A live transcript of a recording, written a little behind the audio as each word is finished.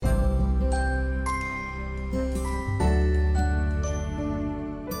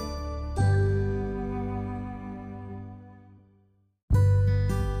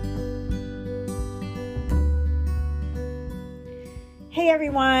Hey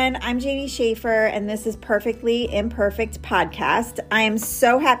everyone, I'm Jamie Schaefer, and this is Perfectly Imperfect Podcast. I am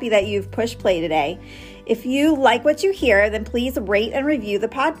so happy that you've pushed play today. If you like what you hear, then please rate and review the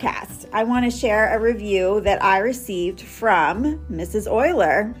podcast. I want to share a review that I received from Mrs.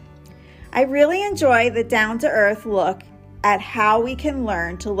 Euler. I really enjoy the down-to-earth look at how we can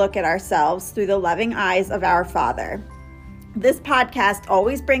learn to look at ourselves through the loving eyes of our Father. This podcast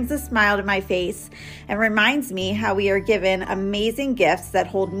always brings a smile to my face and reminds me how we are given amazing gifts that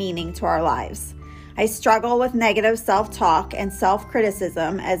hold meaning to our lives. I struggle with negative self-talk and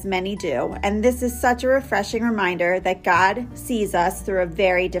self-criticism, as many do, and this is such a refreshing reminder that God sees us through a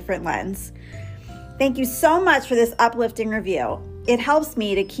very different lens. Thank you so much for this uplifting review. It helps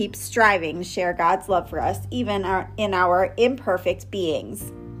me to keep striving to share God's love for us, even in our imperfect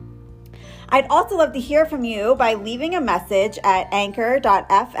beings. I'd also love to hear from you by leaving a message at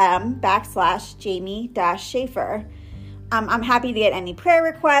anchor.fm/Jamie-Schaefer. I'm happy to get any prayer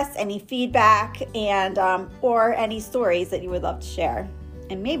requests, any feedback, and or any stories that you would love to share.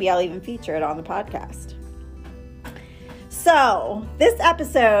 And maybe I'll even feature it on the podcast. So this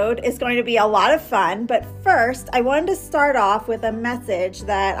episode is going to be a lot of fun, but first I wanted to start off with a message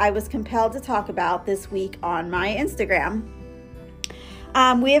that I was compelled to talk about this week on my Instagram.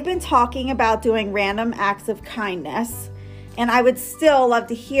 We have been talking about doing random acts of kindness, and I would still love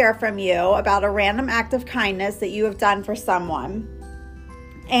to hear from you about a random act of kindness that you have done for someone.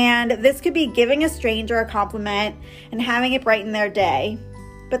 And this could be giving a stranger a compliment and having it brighten their day.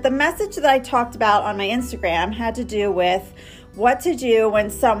 But the message that I talked about on my Instagram had to do with what to do when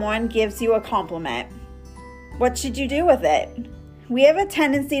someone gives you a compliment. What should you do with it? We have a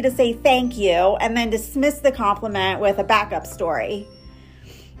tendency to say thank you and then dismiss the compliment with a backup story.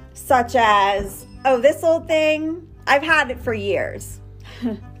 Such as, oh, this old thing, I've had it for years.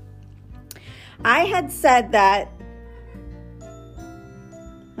 I had said that,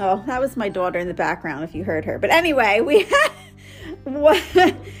 oh, that was my daughter in the background if you heard her. But anyway,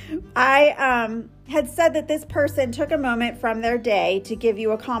 I had said that this person took a moment from their day to give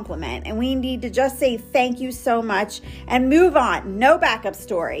you a compliment. And we need to just say thank you so much and move on. No backup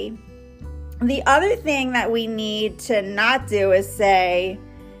story. The other thing that we need to not do is say,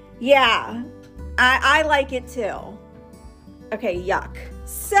 yeah, I like it too. Okay, yuck.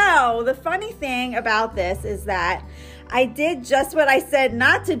 So the funny thing about this is that I did just what I said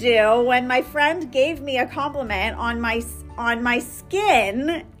not to do when my friend gave me a compliment on my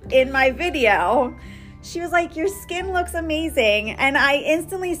skin in my video. She was like, your skin looks amazing. And I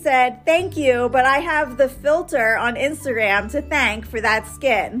instantly said, thank you, but I have the filter on Instagram to thank for that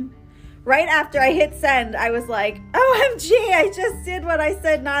skin. Right after I hit send, I was like, OMG, I just did what I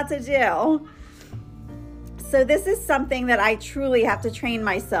said not to do. So this is something that I truly have to train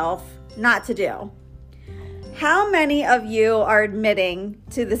myself not to do. How many of you are admitting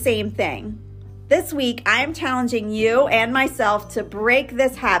to the same thing? This week, I am challenging you and myself to break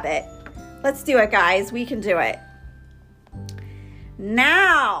this habit. Let's do it, guys. We can do it.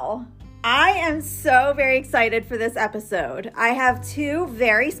 Now, I am so very excited for this episode. I have two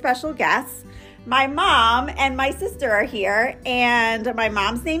very special guests. My mom and my sister are here, and my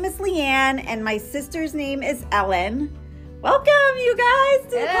mom's name is Leanne, and my sister's name is Ellen. Welcome, you guys, to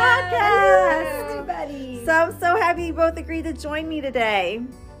the podcast. Hello, everybody. So I'm so happy you both agreed to join me today.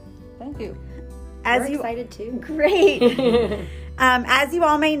 Thank you. We're excited too. Great. As you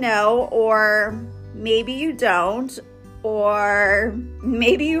all may know, or maybe you don't, or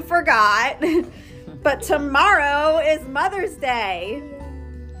maybe you forgot, but tomorrow is Mother's Day.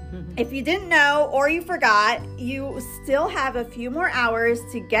 If you didn't know or you forgot, you still have a few more hours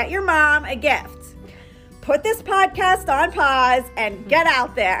to get your mom a gift. Put this podcast on pause and get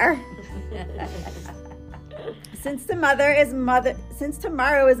out there. Since tomorrow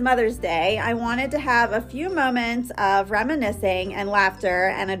is Mother's Day, I wanted to have a few moments of reminiscing and laughter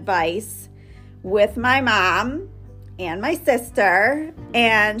and advice with my mom and my sister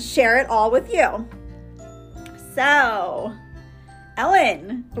and share it all with you. So,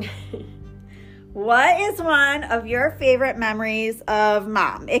 Ellen, what is one of your favorite memories of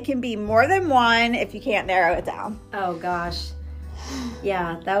mom? It can be more than one if you can't narrow it down. Oh gosh.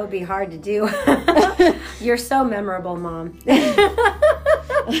 Yeah, that would be hard to do. You're so memorable, Mom.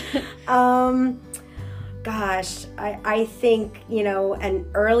 Gosh, I think, an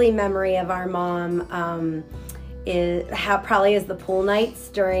early memory of our mom probably is the pool nights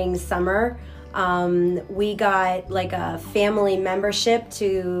during summer. We got like a family membership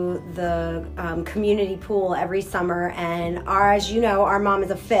to the community pool every summer, and as you know, our mom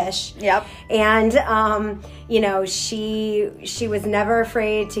is a fish. Yep. And she was never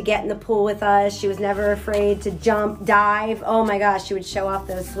afraid to get in the pool with us. She was never afraid to jump, dive. Oh my gosh, she would show off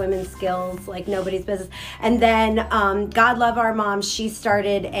those swimming skills like nobody's business. And then God love our mom, she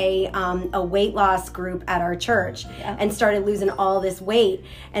started a weight loss group at our church and started losing all this weight.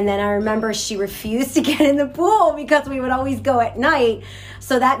 And then I remember she refused to get in the pool because we would always go at night.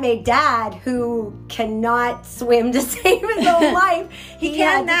 So that made Dad, who cannot swim to save his own life, he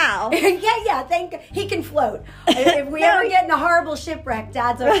can now. Yeah. Thank God. He can float. If we ever get in a horrible shipwreck,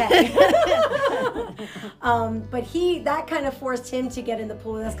 Dad's okay. But that kind of forced him to get in the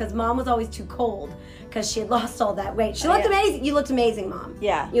pool with us because Mom was always too cold because she had lost all that weight. She looked amazing. You looked amazing, Mom.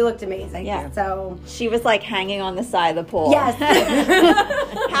 Yeah. You looked amazing. Yeah. So she was like hanging on the side of the pool. Yes.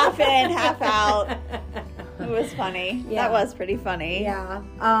 Half in, half out. It was funny. Yeah. That was pretty funny. Yeah.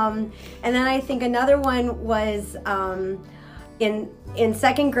 And then I think another one was in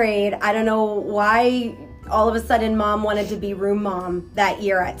second grade. I don't know why all of a sudden Mom wanted to be room mom that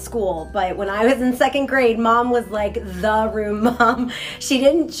year at school. But when I was in second grade, Mom was like the room mom. She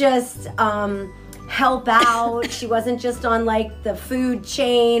didn't just help out. She wasn't just on like the food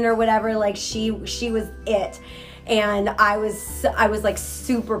chain or whatever. Like she was it. And I was like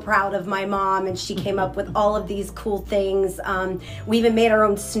super proud of my mom, and she came up with all of these cool things. We even made our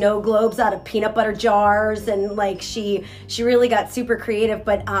own snow globes out of peanut butter jars, and like she really got super creative.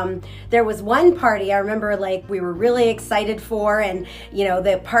 But there was one party I remember like we were really excited for, and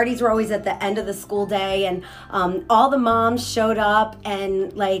the parties were always at the end of the school day, and all the moms showed up,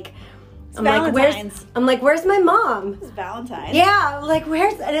 and like I'm like, where's my mom? It's Valentine's. Yeah, I'm like,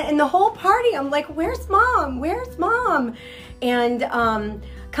 and the whole party, I'm like, where's Mom? Where's Mom? And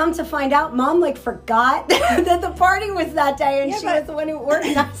come to find out, Mom like forgot that the party was that day, and she was the one who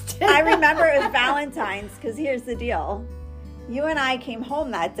organized it. I remember it was Valentine's because here's the deal. You and I came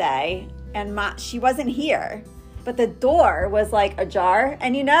home that day, and she wasn't here. But the door was like ajar.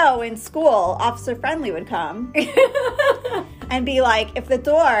 And in school, Officer Friendly would come and be like, if the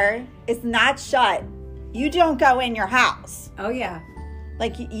door is not shut, you don't go in your house. Oh, yeah.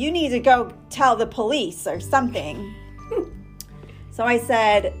 Like, you need to go tell the police or something. So I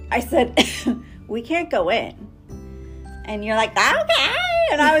said, we can't go in. And you're like, okay.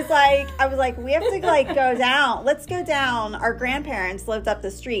 And I was like, we have to like go down. Let's go down. Our grandparents lived up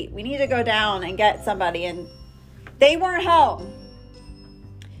the street. We need to go down and get somebody. And they weren't home.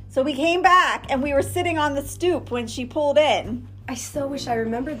 So we came back and we were sitting on the stoop when she pulled in. I so wish I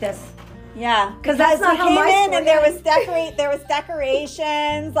remembered this. Yeah, because that's not how my came in story and there was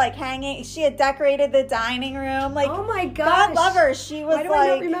decorations like hanging. She had decorated the dining room. Like, oh my gosh, God love her. She was Why do I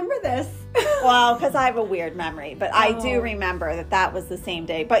not remember this? Well, because I have a weird memory, but I do remember that was the same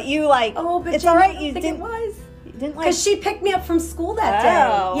day. But you like, but it's all right. You didn't. It was. Because she picked me up from school that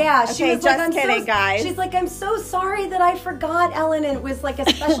day. Yeah, she was just like, kidding, guys. She's like, I'm so sorry that I forgot, Ellen, and it was like a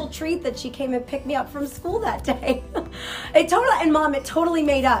special treat that she came and picked me up from school that day. Mom, it totally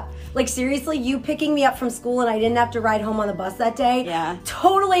made up. Like, seriously, you picking me up from school and I didn't have to ride home on the bus that day. Yeah,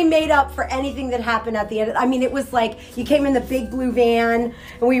 totally made up for anything that happened at the end. I mean, it was like you came in the big blue van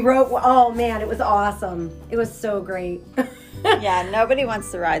and we rode. Oh man, it was awesome. It was so great. Yeah, nobody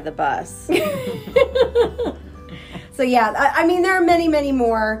wants to ride the bus. So yeah, I mean, there are many, many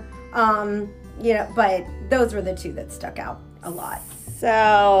more, but those were the two that stuck out a lot.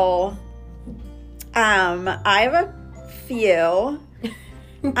 So, I have a few.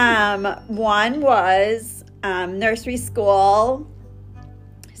 One was nursery school.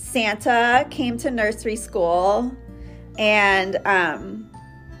 Santa came to nursery school, and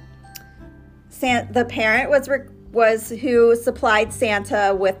the parent was who supplied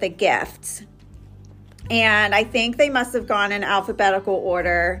Santa with a gift. And I think they must have gone in alphabetical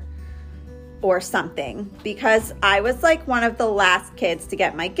order or something, because I was like one of the last kids to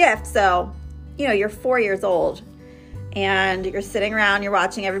get my gift. So, you're 4 years old and you're sitting around, you're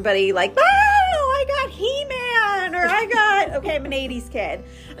watching everybody like, oh, I got He-Man, or I'm an 80s kid.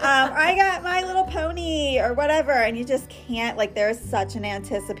 Or I got My Little Pony or whatever. And you just can't, like, there's such an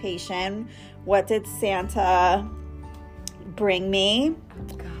anticipation. What did Santa bring me?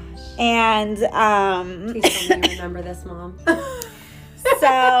 And please tell me you remember this, Mom.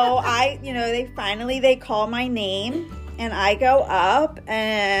 So they call my name and I go up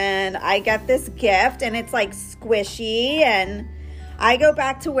and I get this gift and it's like squishy, and I go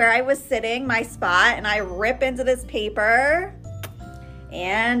back to where I was sitting, my spot, and I rip into this paper,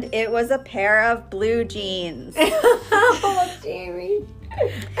 and it was a pair of blue jeans. Oh, Jamie.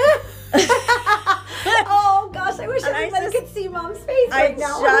 Oh gosh, I wish everybody could see Mom's face right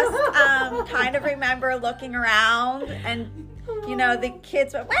now. I just kind of remember looking around and, you know, the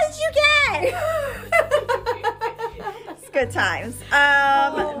kids went, "What did you get?" It's good times.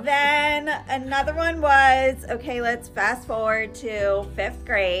 Then another one was, okay, let's fast forward to 5th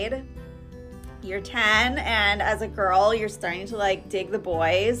grade. You're 10, and as a girl, you're starting to like dig the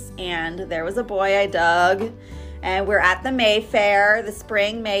boys, and there was a boy I dug. And we're at the Mayfair, the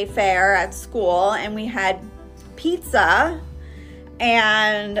spring Mayfair at school, and we had pizza.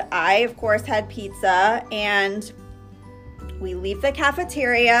 And I, of course, had pizza. And we leave the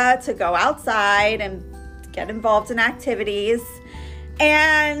cafeteria to go outside and get involved in activities.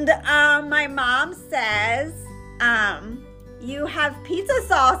 And my mom says, "You have pizza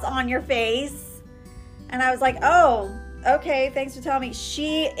sauce on your face." And I was like, "Oh, okay, thanks for telling me."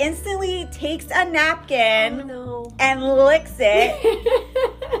 She instantly takes a napkin and licks it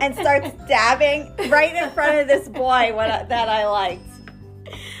and starts dabbing right in front of this boy that I liked.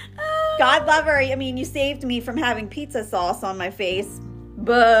 God love her. I mean, you saved me from having pizza sauce on my face.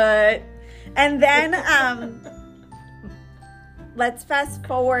 And then let's fast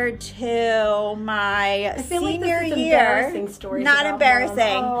forward to my senior year. Embarrassing stories. Not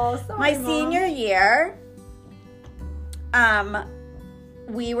embarrassing. Oh, sorry, my Mom. senior year.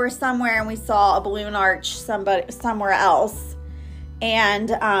 We were somewhere and we saw a balloon arch somewhere else, and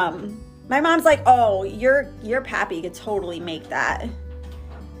my mom's like, "Oh, your pappy could totally make that."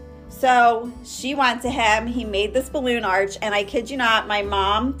 So she went to him. He made this balloon arch, and I kid you not, my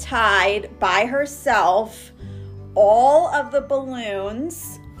mom tied by herself all of the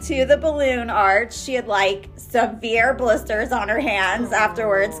balloons to the balloon arch. She had like severe blisters on her hands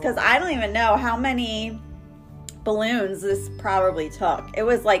afterwards, because I don't even know how many balloons this probably took. It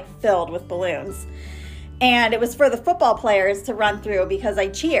was like filled with balloons, and it was for the football players to run through because I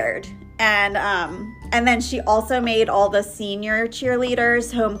cheered. And then she also made all the senior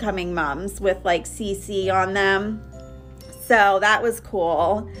cheerleaders homecoming mums with like CC on them, so that was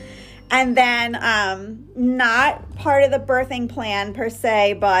cool. And then not part of the birthing plan per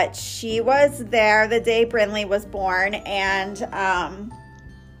se, but she was there the day Brinley was born, and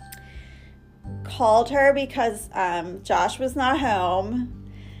called her because Josh was not home.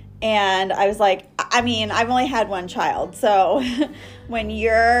 And I was like, I mean, I've only had one child, so when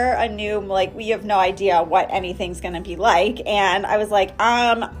you're a new, like, we have no idea what anything's gonna be like. And I was like,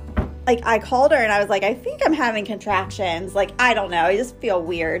 I called her and I was like, I think I'm having contractions. Like, I don't know, I just feel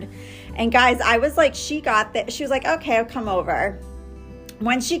weird. And guys, I was like, she got there. She was like, okay, I'll come over.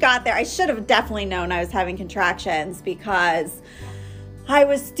 When she got there, I should have definitely known I was having contractions, because I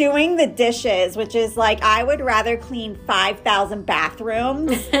was doing the dishes, which is like, I would rather clean 5,000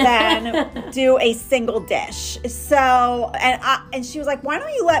 bathrooms than do a single dish. So, and she was like, why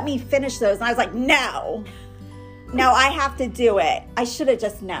don't you let me finish those? And I was like, no, I have to do it. I should have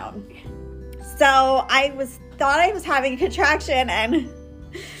just known. So thought I was having a contraction, and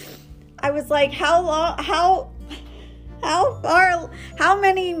I was like, how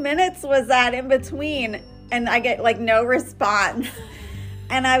many minutes was that in between? And I get like no response.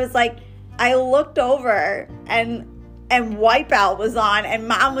 And I was like, I looked over and Wipeout was on, and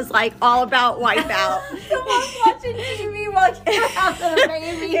Mom was like all about Wipeout. Someone's watching TV while you're having a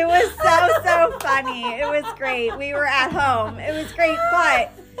baby. It was so funny. It was great. We were at home. It was great,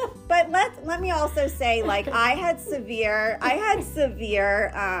 but let me also say, like, I had severe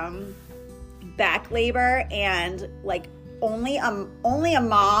back labor, and like only a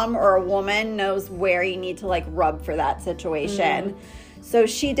mom or a woman knows where you need to like rub for that situation. So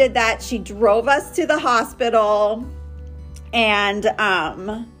she did that. She drove us to the hospital, and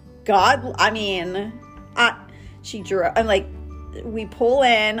she drove, and like, we pull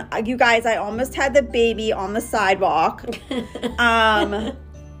in. You guys, I almost had the baby on the sidewalk.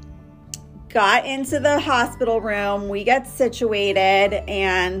 Got into the hospital room. We get situated,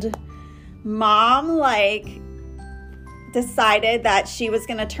 and Mom like decided that she was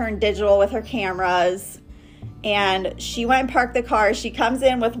going to turn digital with her cameras. And she went and parked the car. She comes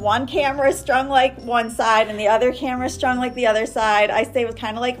in with one camera strung like one side and the other camera strung like the other side. I say it was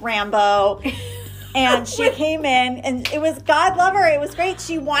kind of like Rambo. And she came in, and it was, God love her, it was great.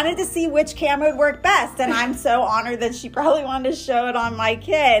 She wanted to see which camera would work best. And I'm so honored that she probably wanted to show it on my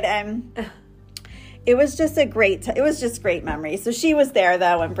kid. And it was just great memory. So she was there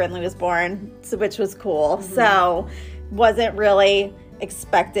though when Brinley was born, which was cool. So wasn't really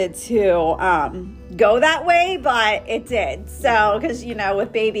expected to go that way, but it did. So, because,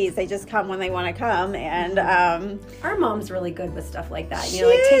 with babies, they just come when they want to come. And our mom's really good with stuff like that. She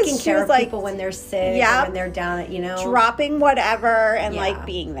Like is. taking She care was of people when they're sick or when they're down at, dropping whatever and like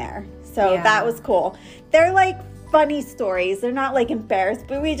being there. So that was cool. They're like funny stories. They're not like embarrassed,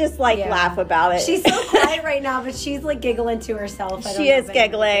 but we just laugh about it. She's so quiet right now, but she's like giggling to herself. She is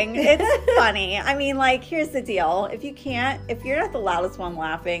giggling. It's funny. I mean, like, here's the deal. If you're not the loudest one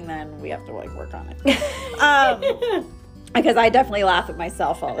laughing, then we have to work on it. Because I definitely laugh at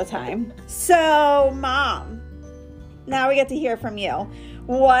myself all the time. So, Mom, now we get to hear from you.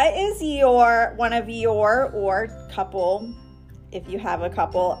 What is one of your or couple, if you have a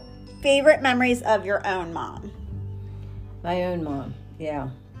couple, favorite memories of your own mom? My own mom, yeah.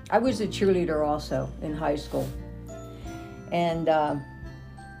 I was a cheerleader also in high school. And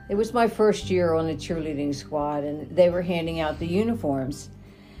it was my first year on the cheerleading squad, and they were handing out the uniforms.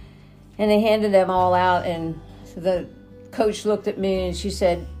 And they handed them all out, and the coach looked at me and she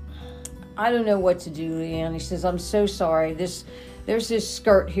said, I don't know what to do, Leanne. He says, I'm so sorry. There's this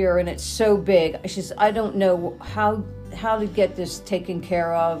skirt here, and it's so big. She says, I don't know how to get this taken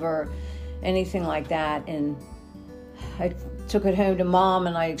care of or anything like that. And I took it home to Mom,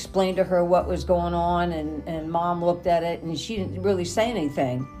 and I explained to her what was going on, and Mom looked at it, and she didn't really say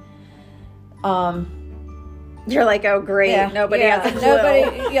anything. You're like, oh, great. Nobody has a clue.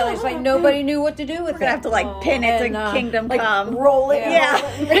 It's like nobody knew what to do with it. We're going to have to pin it to Kingdom Come. Roll it.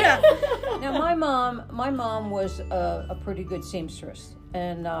 Yeah. Now, my mom was a pretty good seamstress,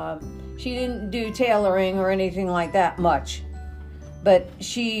 and she didn't do tailoring or anything like that much, but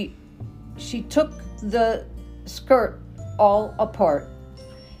she took the skirt all apart.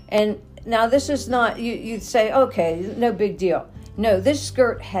 And now this is not, you'd say, okay, no big deal. No, this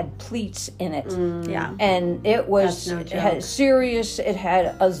skirt had pleats in it. Yeah. And it was, it had serious, it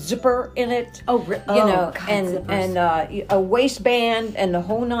had a zipper in it. And a waistband and the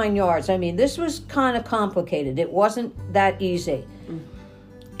whole 9 yards. I mean, this was kind of complicated. It wasn't that easy.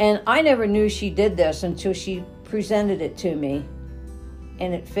 And I never knew she did this until she presented it to me.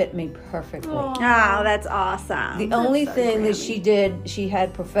 And it fit me perfectly. Oh, that's awesome. The only thing that she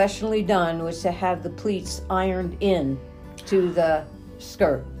had professionally done was to have the pleats ironed in to the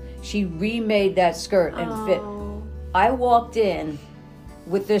skirt. She remade that skirt and fit. I walked in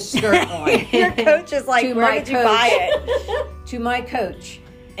with this skirt on. Your coach is like, where did you buy it? To my coach.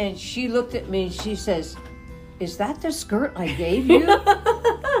 And she looked at me and she says, is that the skirt I gave you?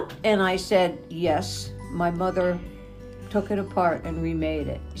 And I said, yes. My mother took it apart and remade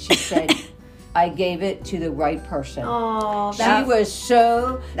it. She said, I gave it to the right person. Oh, she was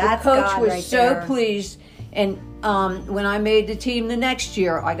so, the coach was so pleased. And when I made the team the next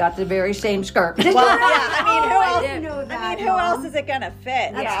year, I got the very same skirt. Well, who else is it going to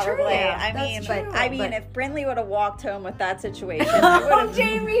fit? That's probably. True. I mean, if Brindley would have walked home with that situation,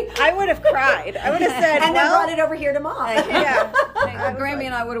 Jamie, I would have cried. I would have said, and then brought it over here to Mom. Grammy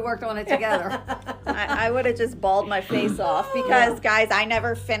and I would have worked on it together. I would have just bawled my face off because, guys, I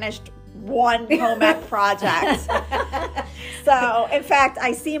never finished one home ec project. So, in fact,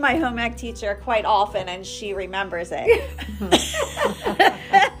 I see my home ec teacher quite often, and she remembers it.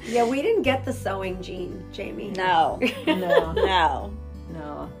 Yeah, we didn't get the sewing gene, Jamie. No. No.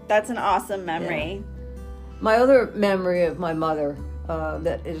 That's an awesome memory. Yeah. My other memory of my mother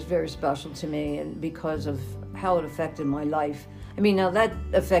that is very special to me, and because of how it affected my life. I mean, now that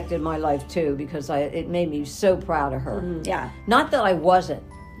affected my life too, because it made me so proud of her. Mm-hmm. Yeah. Not that I wasn't.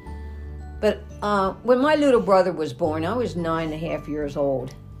 But when my little brother was born, I was 9.5 years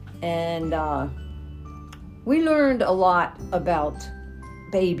old. And we learned a lot about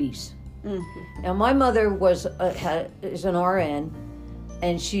babies. Mm-hmm. Now, my mother is an RN,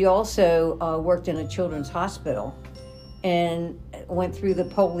 and she also worked in a children's hospital and went through the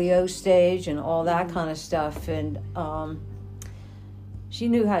polio stage and all that kind of stuff. And she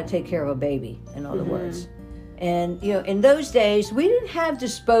knew how to take care of a baby, in other words. And, in those days, we didn't have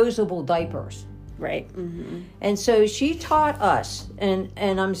disposable diapers. Right. Mm-hmm. And so she taught us, and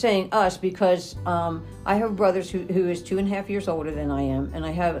I'm saying us because I have brothers who is 2.5 years older than I am, and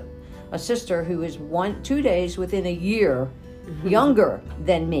I have a sister who is 2 days within a year younger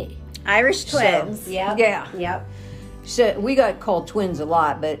than me. Irish twins. So, yeah. So we got called twins a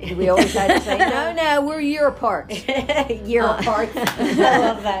lot, but we always had to say, no, we're a year apart. Year apart. I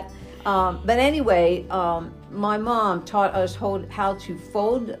love that. But anyway, my mom taught us how to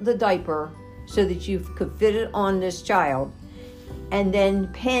fold the diaper so that you could fit it on this child, and then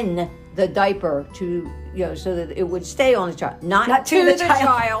pin the diaper to, so that it would stay on the child, not to the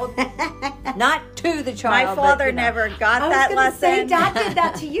child, not to the child. My father never got that lesson. Say, Dad did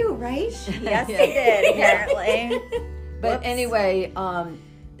that to you, right? Yes, he did, apparently. But anyway,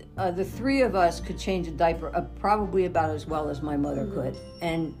 the three of us could change a diaper probably about as well as my mother could.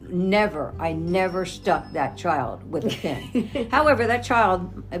 And I never stuck that child with a pin. However, that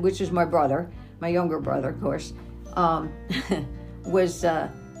child, which is my brother, my younger brother, of course, was...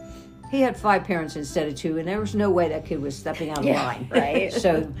 he had 5 parents instead of 2, and there was no way that kid was stepping out of line. Right.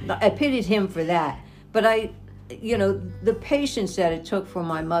 So I pitied him for that. But the patience that it took for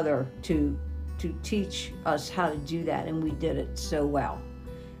my mother to teach us how to do that, and we did it so well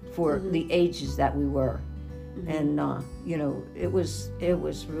for the ages that we were. And it was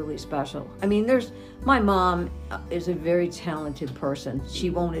really special. I mean, my mom is a very talented person. She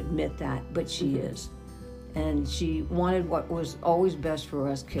won't admit that, but she is. And she wanted what was always best for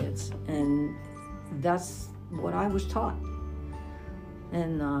us kids. And that's what I was taught.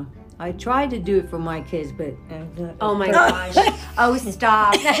 And I tried to do it for my kids, but... oh my gosh. Oh,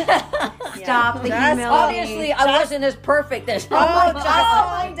 stop. Stop the humility. Obviously, I wasn't as perfect as... just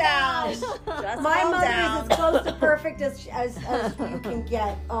calm down. My mother is as close to perfect as you can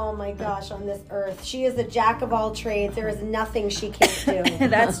get. Oh my gosh, on this earth. She is a jack of all trades. There is nothing she can't do.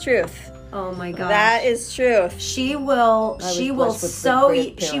 That's truth. Oh my gosh. That is truth. She will sew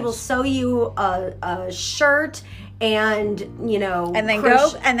you a shirt and and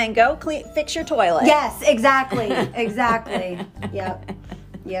then go fix your toilet. Yes, exactly.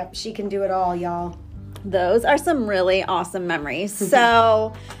 Yep, she can do it all, y'all. Those are some really awesome memories.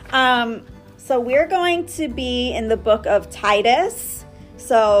 So we're going to be in the book of Titus.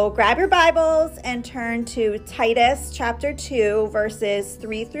 So grab your Bibles and turn to Titus chapter 2, verses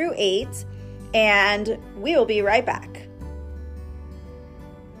 3 through 8, and we will be right back.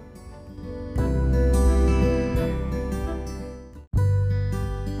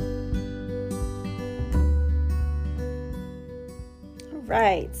 All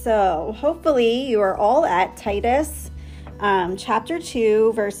right, so hopefully you are all at Titus chapter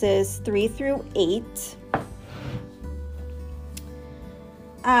 2, verses 3 through 8.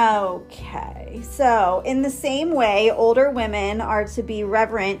 Okay, so in the same way, older women are to be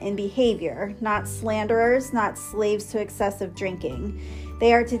reverent in behavior, not slanderers, not slaves to excessive drinking.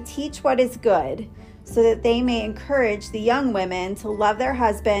 They are to teach what is good, so that they may encourage the young women to love their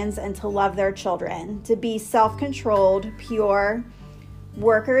husbands and to love their children, to be self-controlled, pure,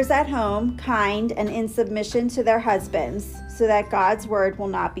 workers at home, kind, and in submission to their husbands, so that God's word will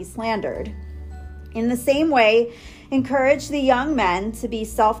not be slandered. In the same way, encourage the young men to be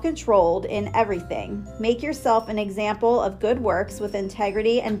self-controlled in everything. Make yourself an example of good works with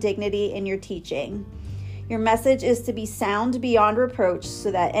integrity and dignity in your teaching. Your message is to be sound beyond reproach,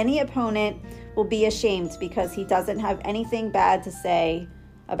 so that any opponent will be ashamed because he doesn't have anything bad to say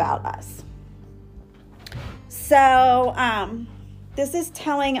about us. So, this is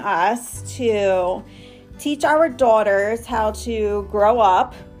telling us to teach our daughters how to grow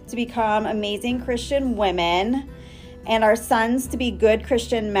up, to become amazing Christian women, and our sons to be good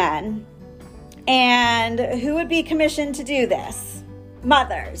Christian men. And who would be commissioned to do this?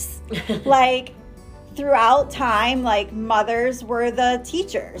 Mothers. Throughout time, mothers were the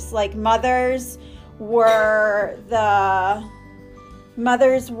teachers. Mothers were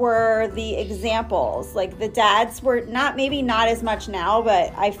the examples. The dads were maybe not as much now,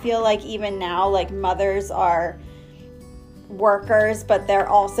 but I feel like even now, mothers are workers, but they're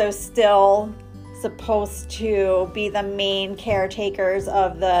also still supposed to be the main caretakers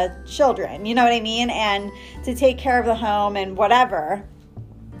of the children, you know what I mean? And to take care of the home and whatever.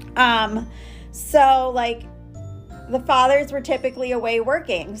 So the fathers were typically away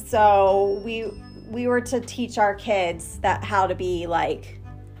working, so we were to teach our kids how to be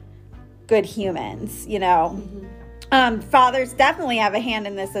good humans, Fathers definitely have a hand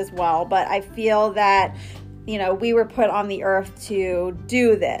in this as well, but I feel that we were put on the earth to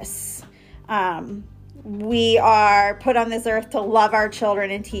do this. We are put on this earth to love our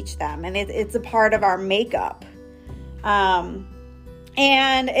children and teach them, and it's a part of our makeup. And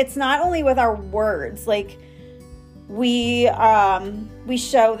it's not only with our words. We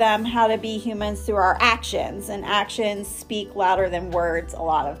show them how to be humans through our actions, and actions speak louder than words a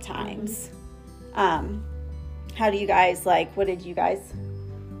lot of times. How do you guys what did you guys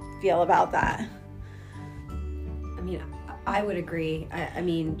feel about that? I mean, I would agree. I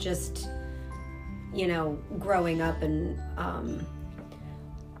mean, just, growing up and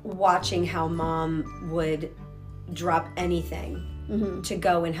watching how mom would drop anything to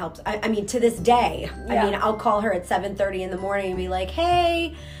go and help. I mean, to this day, yeah. I mean, I'll call her at 7:30 in the morning and be like,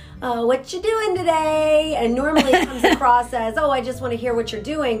 hey, what you doing today? And normally it comes across as, oh, I just want to hear what you're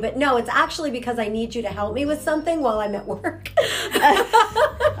doing. But no, it's actually because I need you to help me with something while I'm at work.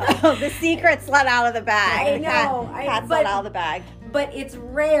 Oh, the secret's let out of the bag. I know. Cat's let out of the bag. But it's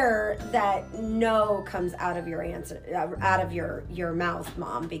rare that no comes out of your answer, out of your mouth,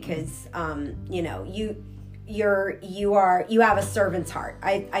 Mom, because you know, you have a servant's heart.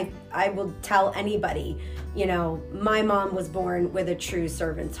 I will tell anybody, you know, my mom was born with a true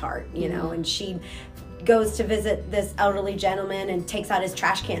servant's heart, you know, and she goes to visit this elderly gentleman and takes out his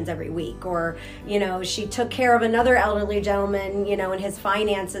trash cans every week, or, you know, she took care of another elderly gentleman, you know, in his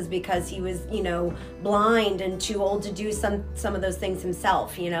finances because he was, you know, blind and too old to do some of those things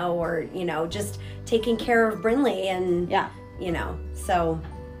himself, you know, or, you know, just taking care of Brinley, and you know, so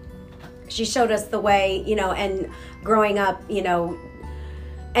she showed us the way, you know. And growing up, you know,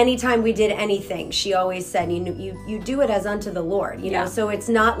 anytime we did anything, she always said, you do it as unto the Lord, you know. So it's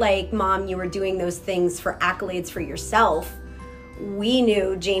not like, Mom, you were doing those things for accolades for yourself. We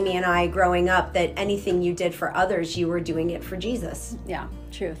knew, Jamie and I, growing up, that anything you did for others, you were doing it for Jesus. Yeah,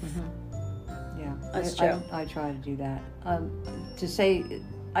 truth. Yeah, that's true. I try to do that. To say,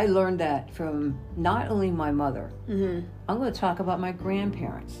 I learned that from not only my mother. I'm going to talk about my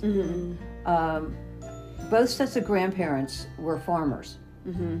grandparents. Both sets of grandparents were farmers.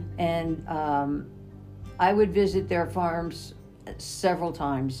 And I would visit their farms several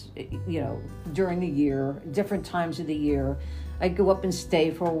times, you know, during the year, different times of the year. I'd go up and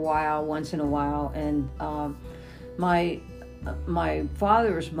stay for a while, once in a while. And my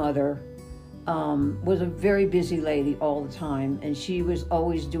father's mother was a very busy lady all the time, and she was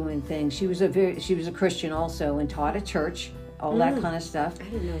always doing things. She was a Christian also, and taught at church, all that kind of stuff. I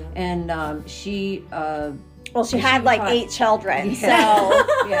didn't know that. And she had like 8 children, so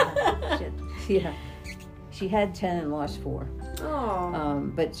she had 10 and lost 4.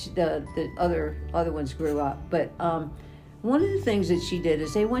 But the other ones grew up. But one of the things that she did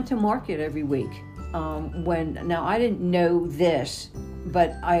is they went to market every week. Now I didn't know this,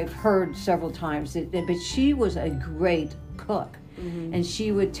 but I've heard several times but she was a great cook, and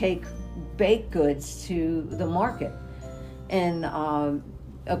she would take baked goods to the market, and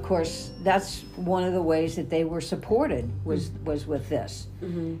of course that's one of the ways that they were supported was with this.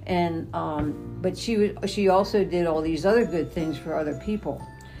 And but she also did all these other good things for other people.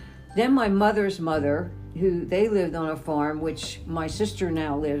 Then my mother's mother, who they lived on a farm, which my sister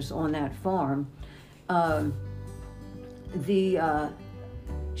now lives on that farm.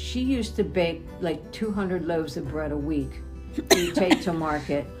 She used to bake like 200 loaves of bread a week to take to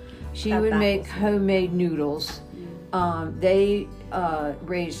market. She would make homemade noodles. They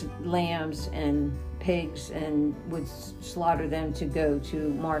raised lambs and pigs and would slaughter them to go to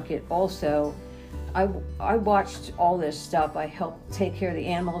market also. I watched all this stuff. I helped take care of the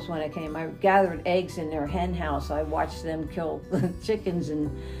animals when I came. I gathered eggs in their hen house. I watched them kill chickens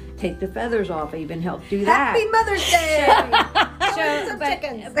and take the feathers off. I even helped do that. Happy Mother's Day!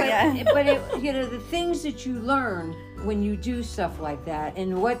 But you know, the things that you learn when you do stuff like that,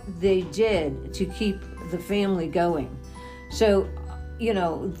 and what they did to keep the family going. So, you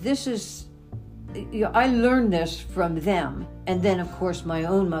know, this is, you know, I learned this from them, and then of course my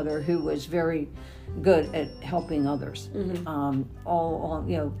own mother, who was very good at helping others. All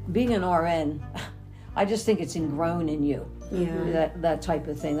you know, being an RN, I just think it's ingrown in you. That type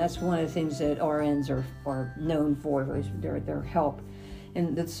of thing. That's one of the things that RNs are known for, is their help,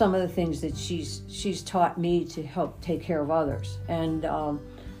 and some of the things that she's taught me to help take care of others. And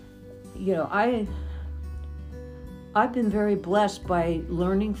you know, I've been very blessed by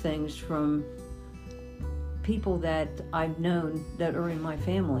learning things from people that I've known that are in my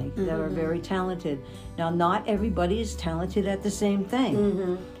family that are very talented. Now, not everybody is talented at the same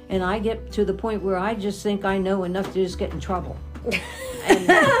thing. And I get to the point where I just think I know enough to just get in trouble. And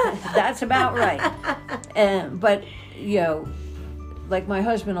that's about right. But, you know, like my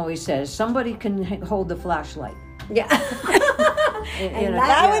husband always says, somebody can hold the flashlight. Yeah. And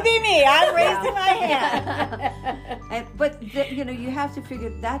that would be me. I'm raising my hand. But you know, you have to figure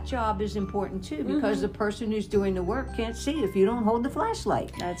that job is important too, because the person who's doing the work can't see if you don't hold the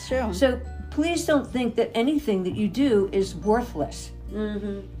flashlight. That's true. So please don't think that anything that you do is worthless.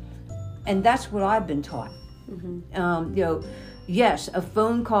 And that's what I've been taught. You know, yes, a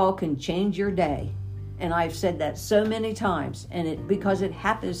phone call can change your day. And I've said that so many times, and because it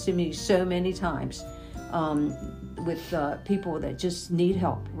happens to me so many times. With people that just need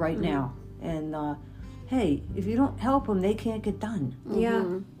help right now, and hey, if you don't help them, they can't get done.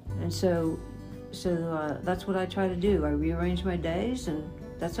 And so that's what I try to do. I rearrange my days, and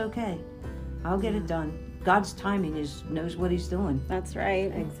that's okay. I'll get it done. God's timing knows what he's doing. That's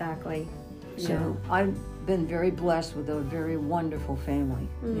right. Exactly. So I've been very blessed with a very wonderful family,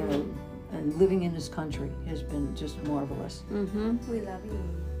 you know, and living in this country has been just marvelous. Mm-hmm. We love you.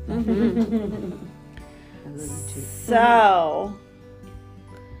 Mm-hmm. I love you too.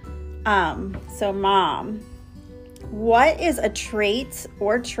 So Mom, what is a trait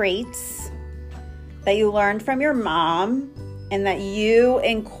or traits that you learned from your mom and that you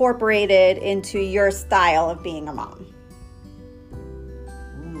incorporated into your style of being a mom?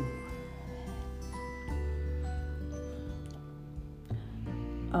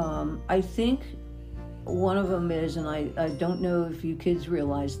 I think one of them is, and I don't know if you kids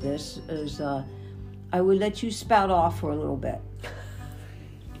realize this, is I would let you spout off for a little bit.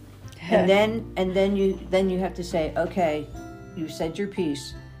 And then you have to say, okay, you said your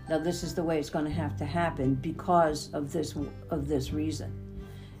piece. Now this is the way it's going to have to happen because of this reason.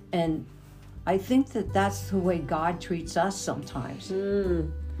 And I think that's the way God treats us sometimes.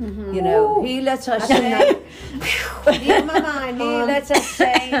 Mm-hmm. You know, he lets us say. He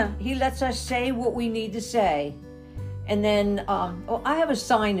lets us say what we need to say, and then I have a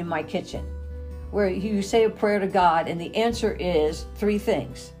sign in my kitchen where you say a prayer to God, and the answer is 3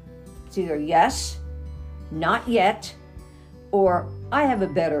 things. It's either yes, not yet, or I have a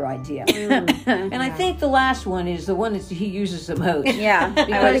better idea. And I think the last one is the one that he uses the most. Yeah,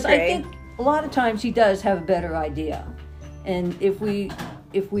 because I think a lot of times he does have a better idea, and if we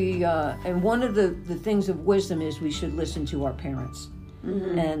and one of the things of wisdom is we should listen to our parents.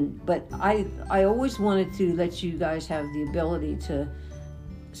 Mm-hmm. But I always wanted to let you guys have the ability to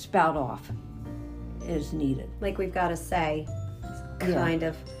spout off as needed. Like we've got to say, kind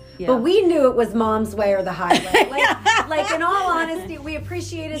of. Yeah. But we knew it was Mom's way or the highway. Like in all honesty, we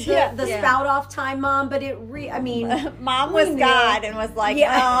appreciated the spout off time, Mom. But Mom was God and was like, "Oh,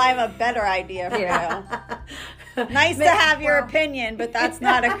 I have a better idea for you." Nice to have your opinion, but that's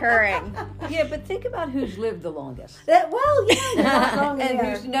not occurring. Yeah, but think about who's lived the longest. And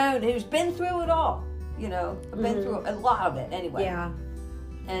who's been through it all. You know, been through a lot of it anyway. Yeah.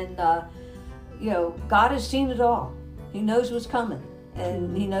 And God has seen it all. He knows what's coming,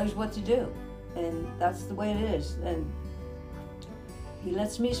 and He knows what to do, and that's the way it is. And He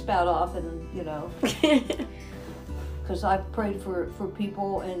lets me spout off, and because I've prayed for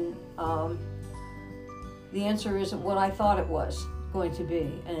people and. The answer isn't what I thought it was going to be,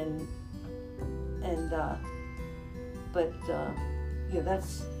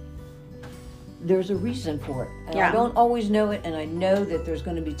 there's a reason for it, and I don't always know it, and I know that there's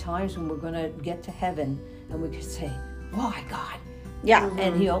going to be times when we're going to get to heaven, and we can say, "Why, God?" Yeah,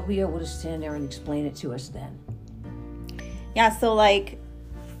 and He'll be able to stand there and explain it to us then. Yeah, so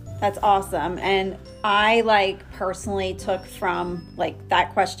that's awesome, and I personally took from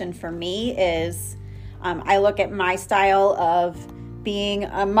that question for me is. I look at my style of being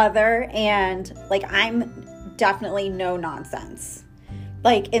a mother and I'm definitely no nonsense.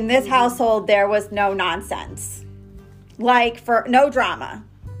 In this household, there was no nonsense. For no drama.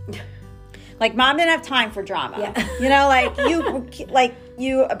 Mom didn't have time for drama. Yeah.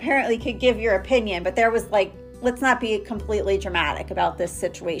 You apparently could give your opinion, but there was let's not be completely dramatic about this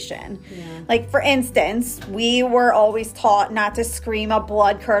situation. Yeah. For instance, we were always taught not to scream a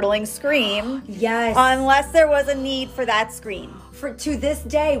blood-curdling scream. Yes. Unless there was a need for that scream. To this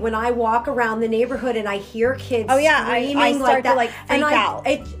day, when I walk around the neighborhood and I hear kids screaming I start to freak out.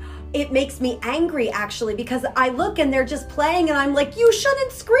 It makes me angry, actually, because I look and they're just playing and I'm like, you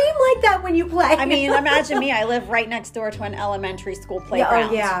shouldn't scream like that when you play. I mean, imagine me. I live right next door to an elementary school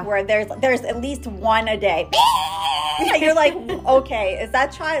playground where there's at least one a day. You're like, okay, did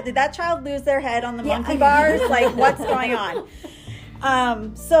that child lose their head on the monkey bars? What's going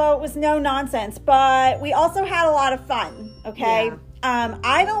on? So it was no nonsense, but we also had a lot of fun, okay? Yeah.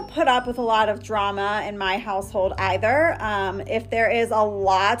 I don't put up with a lot of drama in my household either. If there is a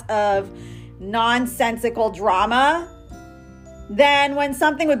lot of nonsensical drama, then when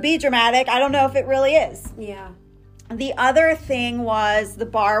something would be dramatic, I don't know if it really is. Yeah. The other thing was the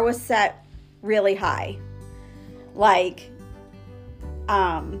bar was set really high.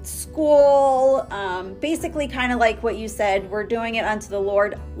 School, basically kind of like what you said, we're doing it unto the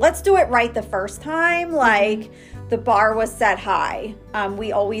Lord. Let's do it right the first time. The bar was set high.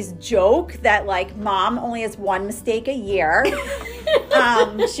 We always joke that Mom only has one mistake a year.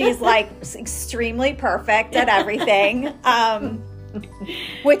 She's extremely perfect at everything.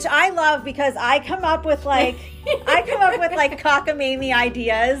 Which I love because I come up with cockamamie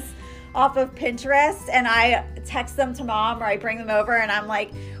ideas off of Pinterest, and I text them to Mom or I bring them over and I'm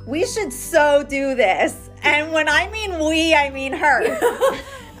like, we should so do this. And when I mean we, I mean her.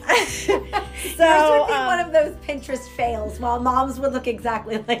 So yours would be one of those Pinterest fails, while mom's would look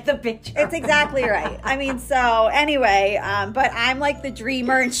exactly like the picture. It's exactly right. I mean, so anyway, but I'm like the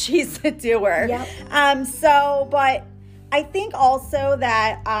dreamer and she's the doer. Yep. But I think also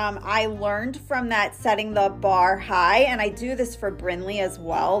that I learned from that setting the bar high, and I do this for Brinley as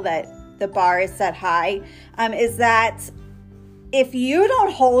well, that the bar is set high, is that if you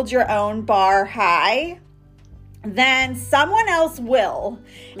don't hold your own bar high, then someone else will,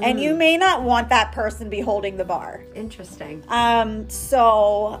 and you may not want that person to be holding the bar. Interesting.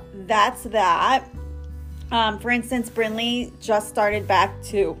 So that's that. For instance, Brinley just started back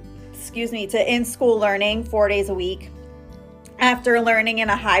to in-school learning 4 days a week after learning in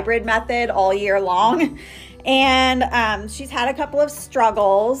a hybrid method all year long. And she's had a couple of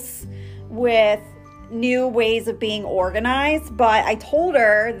struggles with new ways of being organized, but I told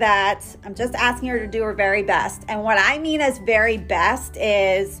her that I'm just asking her to do her very best. And what I mean as very best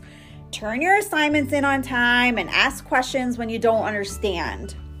is turn your assignments in on time and ask questions when you don't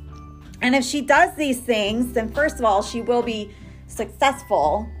understand. And if she does these things, then first of all, she will be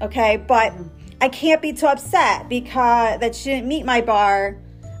successful, okay? But I can't be too upset because that she didn't meet my bar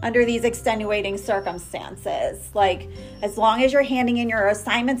under these extenuating circumstances. Like, as long as you're handing in your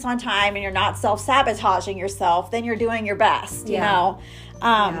assignments on time and you're not self-sabotaging yourself, then you're doing your best, you know?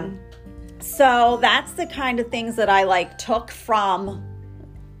 So that's the kind of things that I took from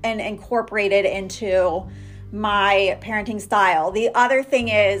and incorporated into my parenting style. The other thing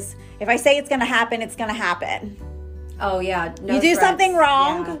is, if I say it's going to happen, it's going to happen. Oh, yeah. No you do threats. something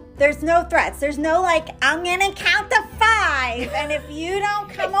wrong, Yeah. there's no threats. There's no I'm going to count to 5. And if you don't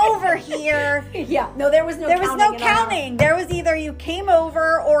come over here. Yeah. No, there was no There counting. was no counting. There was either you came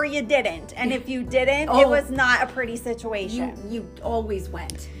over or you didn't. And if you didn't, it was not a pretty situation. You always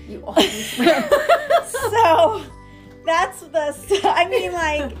went. You always went. So that's but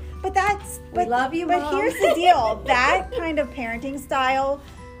We love you, But Mom. here's the deal. That kind of parenting style,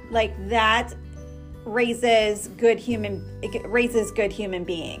 that raises good human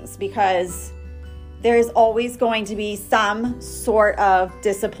beings, because there's always going to be some sort of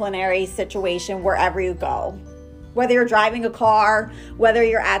disciplinary situation wherever you go. Whether you're driving a car, whether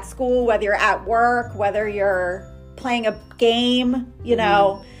you're at school, whether you're at work, whether you're playing a game,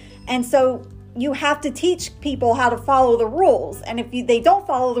 And so you have to teach people how to follow the rules. And if they don't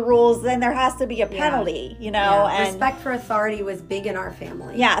follow the rules, then there has to be a penalty, Yeah. And respect for authority was big in our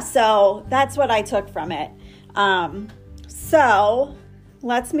family. yeah, so that's what I took from it. So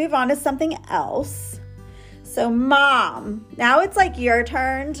let's move on to something else. So Mom, now it's your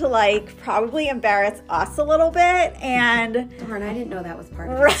turn to probably embarrass us a little bit. And Darn, I didn't know that was part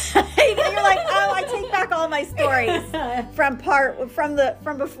of it. right, and you're like, oh, I take back all my stories from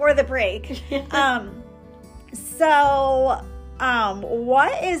before the break.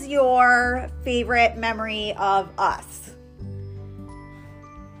 What is your favorite memory of us?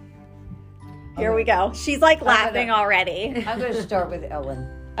 Here we go. She's laughing already. I'm going to start with Ellen.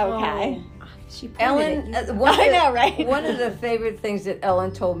 Okay. She Ellen, I know, right? One of the favorite things that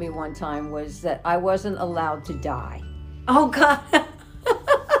Ellen told me one time was that I wasn't allowed to die. Oh, God.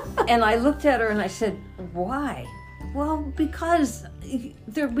 And I looked at her and I said, why? Well, because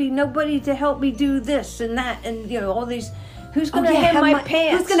there'd be nobody to help me do this and that and, all these... Who's going to hem my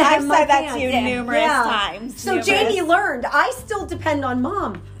pants? Who's going to hem my I've said that pants? to you numerous times. So Jamie learned. I still depend on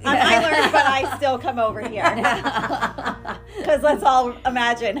Mom. I learned, but I still come over here. Because let's all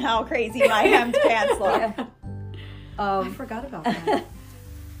imagine how crazy my hemmed pants look. I forgot about that.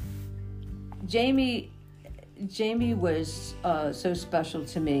 Jamie was so special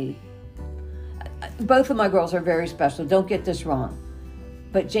to me. Both of my girls are very special. Don't get this wrong.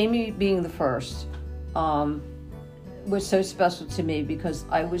 But Jamie being the first was so special to me because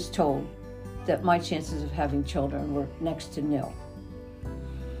I was told that my chances of having children were next to nil.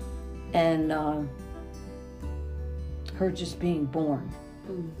 And her just being born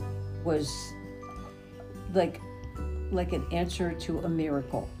was like an answer to a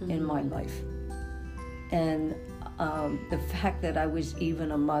miracle in my life. And the fact that I was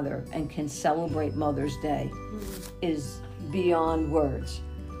even a mother and can celebrate Mother's Day is beyond words.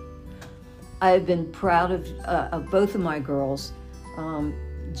 I've been proud of both of my girls.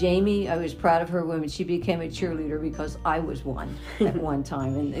 Jamie, I was proud of her when she became a cheerleader because I was one at one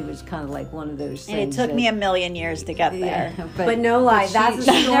time, and it was kind of like one of those things. And it took me a million years to get there. Yeah, but no lie, that's a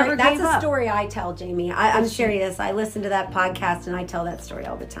story. Never That's gave a up. story I tell Jamie. I'm serious. I listen to that podcast and I tell that story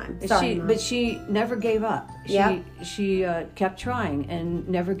all the time. Sorry, Mom. But she never gave up. Yep. She kept trying and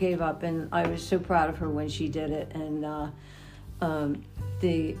never gave up, and I was so proud of her when she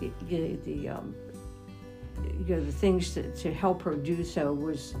the things to help her do so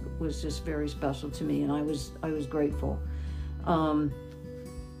was just very special to me, and I was grateful.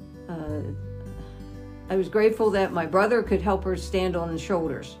 I was grateful that my brother could help her stand on the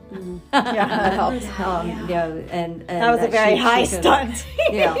shoulders. Mm-hmm. Yeah, that helps. And that was a very high stunt.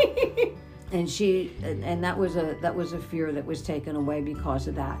 Yeah, and that was a fear that was taken away because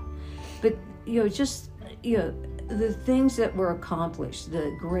of that. But the things that were accomplished,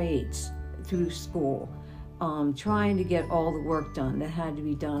 the grades through school, trying to get all the work done that had to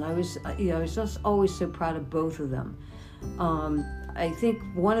be done. I was just always so proud of both of them. I think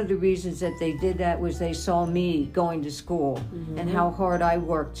one of the reasons that they did that was they saw me going to school and how hard I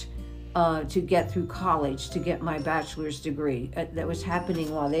worked to get through college, to get my bachelor's degree. That was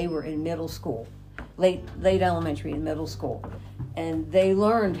happening while they were in middle school, late elementary and middle school. And they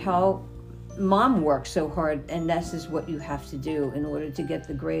learned how Mom worked so hard, and this is what you have to do in order to get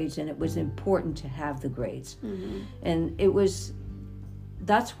the grades, and it was important to have the grades. And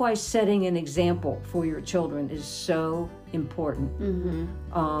that's why setting an example for your children is so important.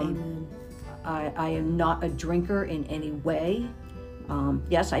 Amen. I am not a drinker in any way.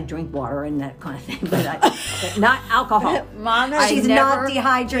 Yes, I drink water and that kind of thing, but not alcohol. Mom, she's not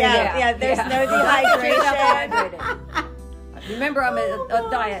dehydrated. Yeah, there's no dehydration. Remember, I'm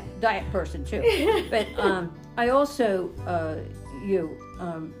a diet person too. But I also,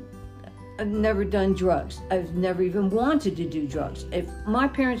 I've never done drugs. I've never even wanted to do drugs. If my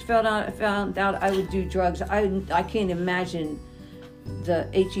parents found out I would do drugs, I can't imagine the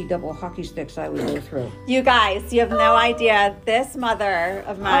HE double hockey sticks I would go through. You guys, you have no idea. This mother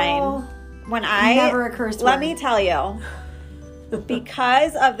of mine, when I never occurs to let her. me tell you,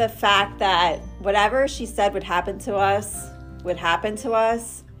 because of the fact that whatever she said would happen to us,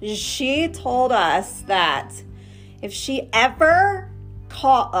 she told us that if she ever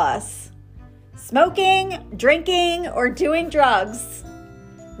caught us smoking, drinking, or doing drugs,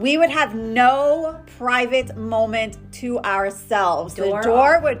 we would have no private moment to ourselves. The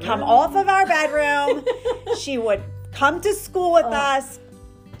door would come off of our bedroom. She would come to school with us,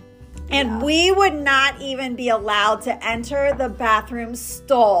 and we would not even be allowed to enter the bathroom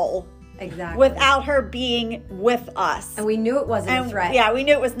stall. Exactly. Without her being with us. And we knew it wasn't a threat. Yeah, we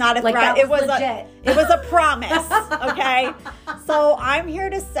knew it was not a threat. That was legit. It was a promise, okay? So I'm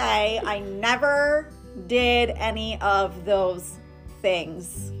here to say I never did any of those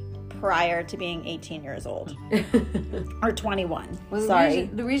things prior to being 18 years old. Or 21. Well, Sorry.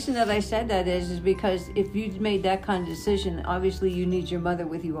 The reason that I said that is because if you made that kind of decision, obviously you need your mother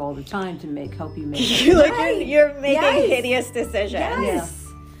with you all the time to help you make it. You're making hideous decisions. Yes.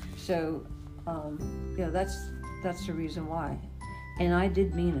 So, that's the reason why. And I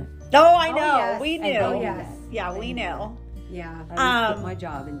did mean it. Oh, I know. Yes. We knew. Oh, yes. Yeah, we knew. Yeah. I would quit my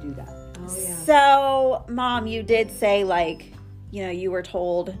job and do that. Oh, yeah. So, Mom, you did say, you were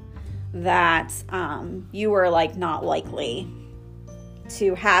told that you were, not likely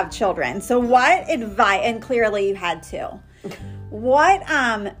to have children. So what advice, and clearly you had to, what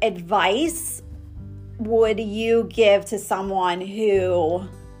advice would you give to someone who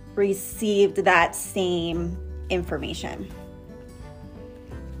received that same information?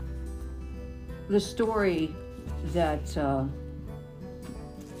 The story that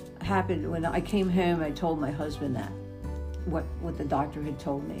happened when I came home, I told my husband that, what the doctor had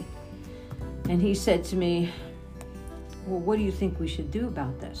told me. And he said to me, well, what do you think we should do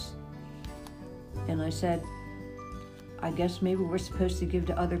about this? And I said, I guess maybe we're supposed to give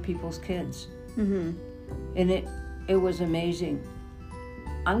to other people's kids. And it was amazing.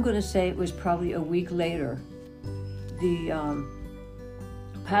 I'm going to say it was probably a week later, the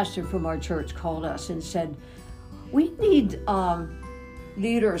pastor from our church called us and said, we need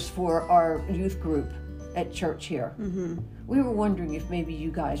leaders for our youth group at church here. We were wondering if maybe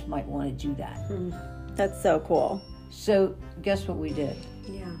you guys might want to do that. That's so cool. So guess what we did?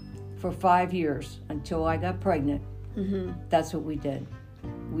 Yeah. For 5 years until I got pregnant, that's what we did.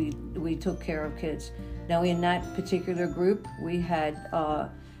 We took care of kids. Now in that particular group, we had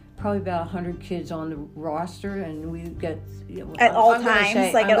probably about 100 kids on the roster, and we get at all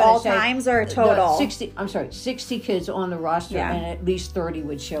times or total 60 kids on the roster, and at least 30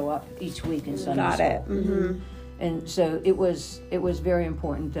 would show up each week in Sunday Got school. it. And so it was very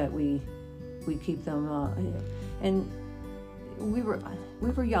important that we keep them and we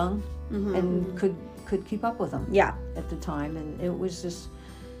were young and could keep up with them at the time, and it was just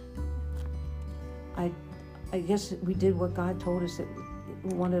I guess we did what God told us that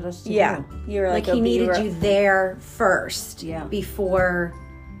He wanted us to do. You were He needed you there first, before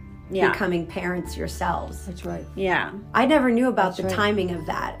becoming parents yourselves. That's right. Yeah. I never knew about the right. timing of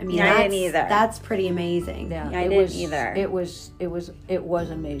that. I mean, Yeah, I didn't either. That's pretty amazing. Yeah, I didn't either. It was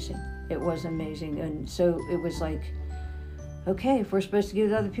amazing. It was amazing, and so it was like, okay, if we're supposed to give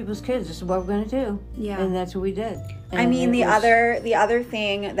to other people's kids, this is what we're going to do. Yeah. And that's what we did. And I mean, the was- other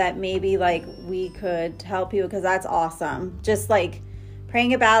thing that maybe like we could help you, because that's awesome. Just like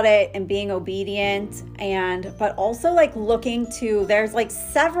praying about it and being obedient, but also like looking to, there's like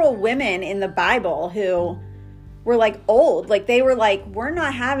several women in the Bible who were like old, like they were like, we're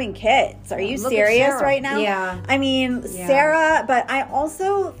not having kids. Are you Look at serious Sarah. right now? Yeah. I mean, Sarah, but I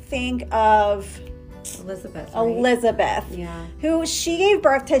also think of Elizabeth. Right? Elizabeth, Yeah. who she gave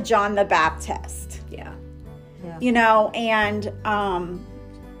birth to John the Baptist. Yeah. You know, and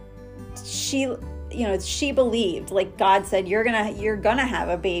she believed, like God said, you're gonna have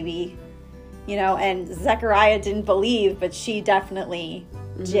a baby, you know, and Zechariah didn't believe, but she definitely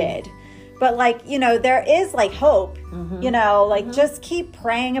did. But like, you know, there is like hope, you know, like just keep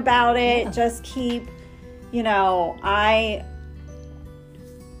praying about it. Just keep, you know, I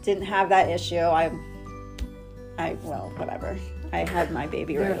didn't have that issue. Well, whatever. I had my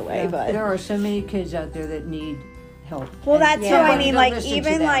baby right away, but there are so many kids out there that need help. well, that's Yeah. what I mean. Don't Like listen to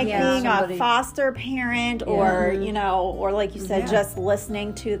even them. like Yeah. being Somebody- a foster parent, or you know, or like you said, just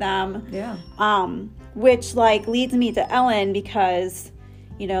listening to them. Yeah. Which like leads me to Ellen, because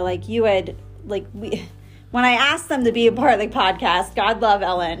you know, like you had like when I asked them to be a part of the podcast, God love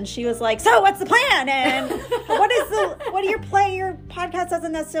Ellen, she was like, so what's the plan? And what do your play? Your podcast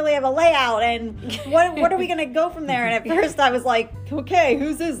doesn't necessarily have a layout, and what are we going to go from there? And at first I was like, okay,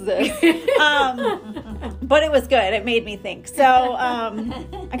 whose is this? But it was good. It made me think. So,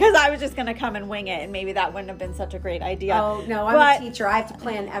 because I was just going to come and wing it, and maybe that wouldn't have been such a great idea. Oh, no, I'm a teacher. I have to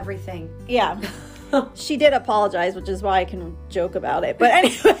plan everything. Yeah. She did apologize, which is why I can joke about it. But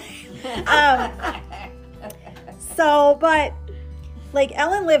anyway. But like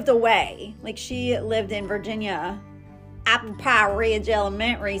Ellen lived away. Like she lived in Virginia. Apple Pie Ridge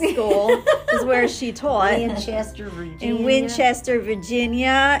Elementary School is where she taught. Winchester, Virginia. In Winchester,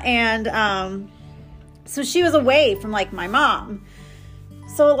 Virginia. And so she was away from like my mom.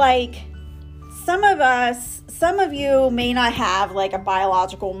 So like some of you may not have like a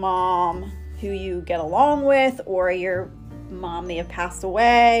biological mom who you get along with, or your mom may have passed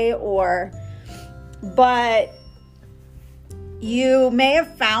away, but you may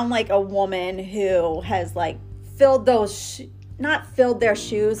have found like a woman who has like filled those, not filled their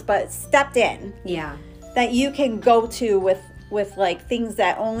shoes, but stepped in. Yeah. That you can go to with like things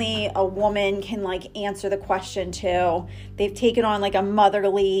that only a woman can like answer the question to. They've taken on like a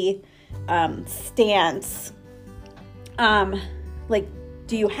motherly stance. Like,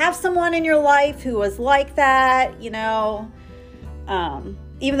 do you have someone in your life who was like that? You know,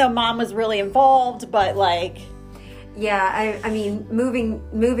 even though mom was really involved, but like. Yeah, I mean,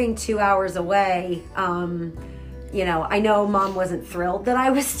 moving 2 hours away, you know, I know mom wasn't thrilled that I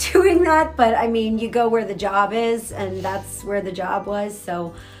was doing that, but I mean, you go where the job is, and that's where the job was.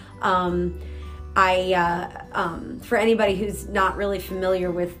 So, for anybody who's not really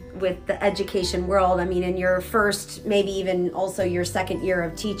familiar with the education world, I mean, in your first, maybe even also your second year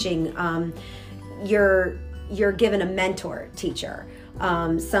of teaching, you're given a mentor teacher.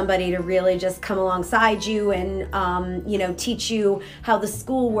 Somebody to really just come alongside you and, you know, teach you how the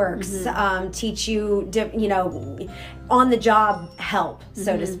school works, teach you, you know, on the job help,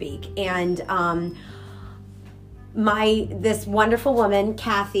 so to speak. And this wonderful woman,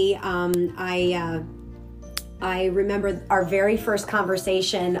 Kathy, I remember our very first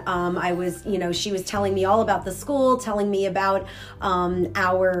conversation. She was telling me all about the school, telling me about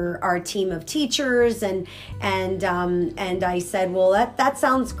our team of teachers, and I said, well, that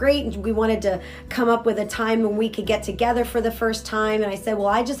sounds great. We wanted to come up with a time when we could get together for the first time. And I said, well,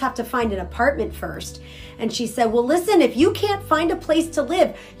 I just have to find an apartment first. And she said, well, listen, if you can't find a place to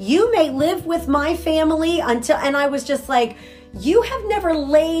live, you may live with my family until. And I was just like, you have never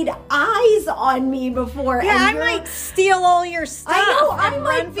laid eyes on me before. Yeah, and I might steal all your stuff. I know, and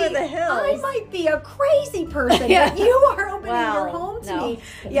run for the hills. I might be a crazy person, but you are opening your home to me.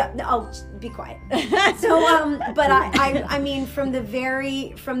 Yeah, no, be quiet. So, but I mean, from the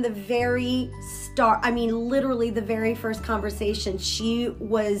very start, I mean, literally the very first conversation, she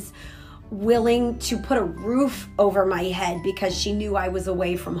was willing to put a roof over my head because she knew I was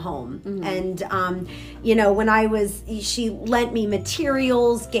away from home. And you know, when she lent me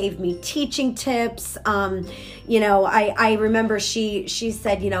materials, gave me teaching tips. You know, I remember she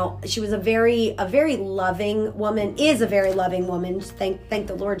said, you know, she was a very loving woman, is a very loving woman. Thank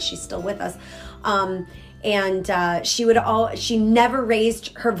the Lord she's still with us. and she never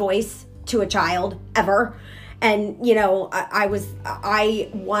raised her voice to a child ever. And, you know, I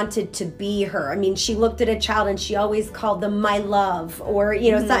wanted to be her. I mean, she looked at a child and she always called them my love, or,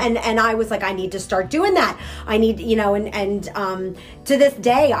 you know, and I was like, I need to start doing that. I need, you know, and to this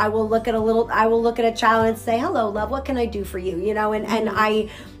day, I will look at a child and say, hello, love, what can I do for you? You know, and I,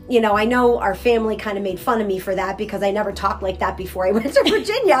 you know, I know our family kind of made fun of me for that because I never talked like that before I went to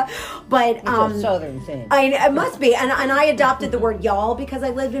Virginia. But it's a Southern thing. It must be, and I adopted the word y'all because I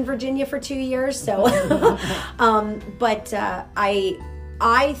lived in Virginia for 2 years. So, but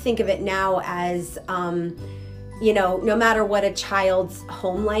I think of it now as, you know, no matter what a child's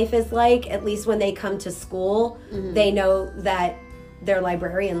home life is like, at least when they come to school, they know that their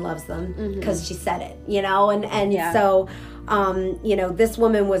librarian loves them because she said it. You know, and so. You know, this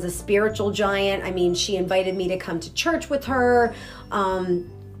woman was a spiritual giant. I mean, she invited me to come to church with her.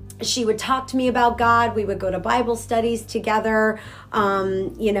 She would talk to me about God. We would go to Bible studies together.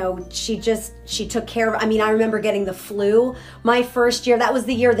 You know, she took care of, I mean, I remember getting the flu my first year. That was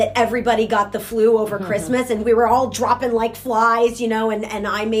the year that everybody got the flu over Christmas, and we were all dropping like flies, you know, and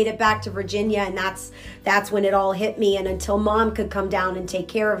I made it back to Virginia, and that's when it all hit me. And until Mom could come down and take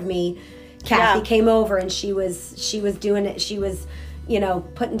care of me, Kathy came over, and she was doing it. She was, you know,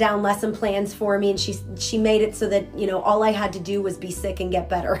 putting down lesson plans for me, and she made it so that, you know, all I had to do was be sick and get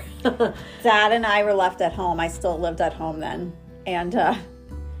better. Dad and I were left at home. I still lived at home then, and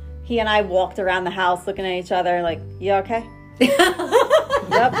he and I walked around the house looking at each other like, "You okay?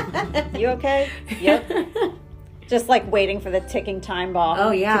 Yep. You okay? Yep." Just like waiting for the ticking time bomb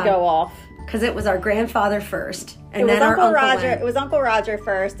to go off. Because it was our grandfather first, and then our Uncle Roger. went. It was Uncle Roger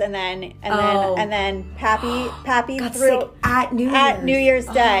first, and then Pappy got threw sick at New Year's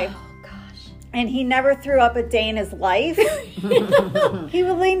Day. Oh gosh! And he never threw up a day in his life. He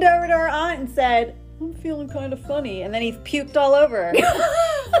leaned over to our aunt and said, "I'm feeling kind of funny," and then he puked all over her.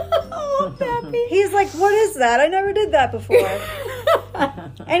 Oh, Pappy! He's like, "What is that? I never did that before."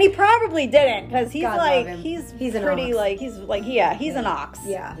 And he probably didn't, because he's God like, love him. he's an pretty ox. he's an ox.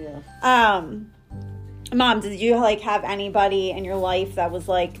 Yeah. Mom, did you like have anybody in your life that was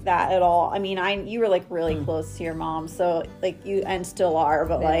like that at all? I mean, you were like really close to your mom, so like you, and still are,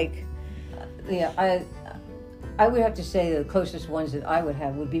 but like, I would have to say the closest ones that I would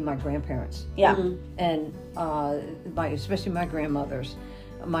have would be my grandparents. Yeah. And especially my grandmothers.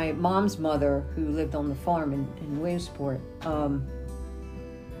 My mom's mother, who lived on the farm in Williamsport,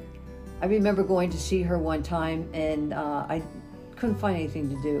 I remember going to see her one time, and I couldn't find anything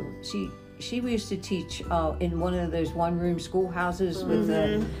to do. She used to teach in one of those one-room schoolhouses with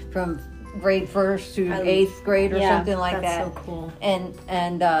from grade 1st to 8th grade or something like that. That's so cool.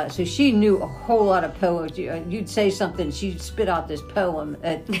 And so she knew a whole lot of poems. You'd say something, she'd spit out this poem.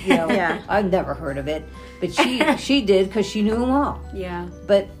 You know, I've never heard of it, but she did, because she knew them all. Yeah.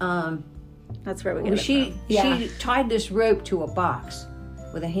 But that's where we get it she from. She tied this rope to a box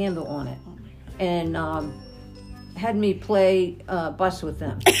with a handle on it, and had me play bus with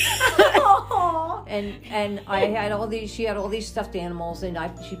them. And I had all these. She had all these stuffed animals, and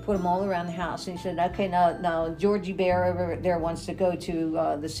she put them all around the house. And she said, "Okay, now Georgie Bear over there wants to go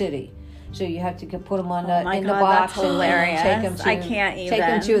to the city, so you have to put them on in the box." That's hilarious. And take them to, I can't even. Take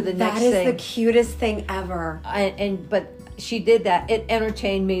them to the next thing. That is thing. the cutest thing ever. But she did that. It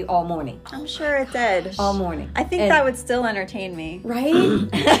entertained me all morning. I'm sure it did. All morning. I think that would still entertain me. Right?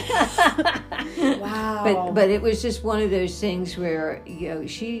 Wow. But it was just one of those things where, you know,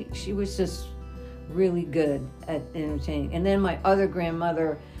 she was just really good at entertaining. And then my other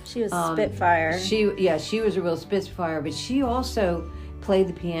grandmother, she was Spitfire. She was a real Spitfire, but she also played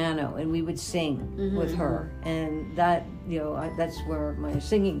the piano, and we would sing with her. And that, you know, that's where my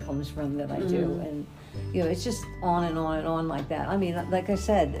singing comes from, that I do. And you know, it's just on and on and on like that. I mean, like I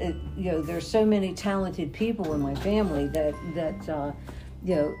said, you know, there's so many talented people in my family that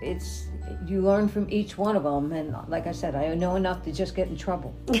you know, you learn from each one of them. And like I said, I know enough to just get in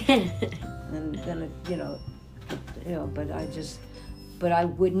trouble. And then, you know, but I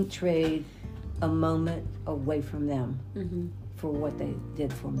wouldn't trade a moment away from them for what they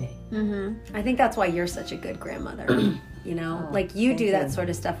did for me. I think that's why you're such a good grandmother. You know, like you do that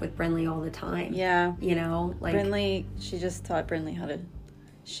sort of stuff with Brinley all the time. Yeah. You know, like Brinley, she just taught Brinley how to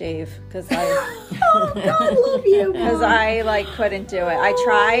shave, because oh, God love you. Because I like couldn't do it. I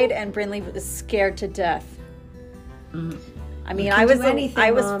tried, and Brinley was scared to death. I mean, I was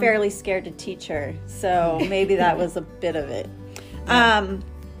fairly scared to teach her, so maybe that was a bit of it.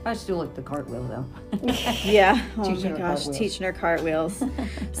 I still like the cartwheel though. Yeah. Oh my gosh, teaching her cartwheels.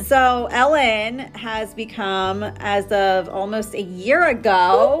 So Ellen has become, as of almost a year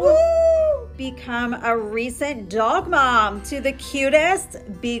ago, become a recent dog mom to the cutest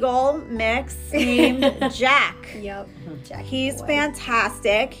beagle mix named Jack. Yep. Jack He's boy.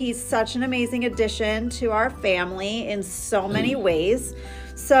 fantastic. He's such an amazing addition to our family in so many ways.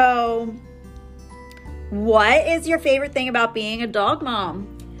 So, what is your favorite thing about being a dog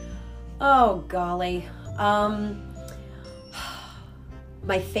mom? Oh, golly.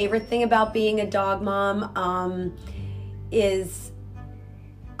 My favorite thing about being a dog mom is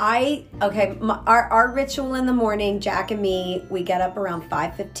our ritual in the morning, Jack and me, we get up around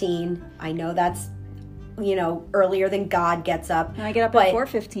 5:15. I know that's, earlier than God gets up. I get up at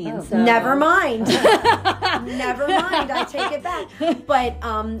 4:15. So. Never mind. Never mind. I take it back. But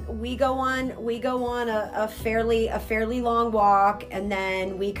we go on a fairly long walk, and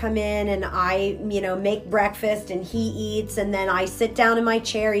then we come in and I make breakfast and he eats, and then I sit down in my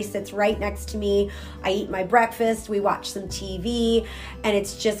chair. He sits right next to me. I eat my breakfast. We watch some TV, and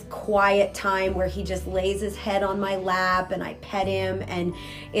it's just quiet time where he just lays his head on my lap and I pet him, and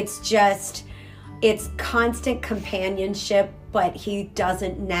it's constant companionship, but he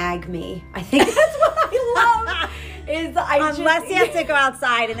doesn't nag me. I think that's what I love. Unless he has to go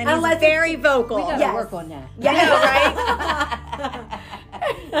outside, and then he's very vocal. We gotta work on that. Yeah,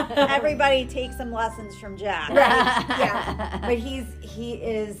 right? Everybody takes some lessons from Jack. Right. Yeah. But he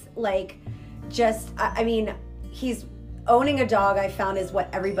is like he's owning a dog, I found, is what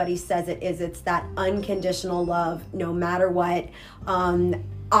everybody says it is. It's that unconditional love no matter what.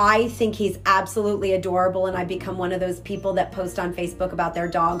 I think he's absolutely adorable, and I become one of those people that post on Facebook about their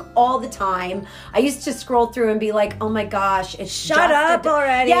dog all the time. I used to scroll through and be like, oh my gosh, it's Shut up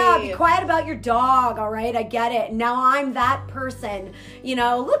already. Yeah, be quiet about your dog, all right? I get it. Now I'm that person.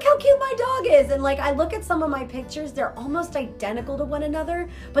 Look how cute my dog is. And I look at some of my pictures, they're almost identical to one another,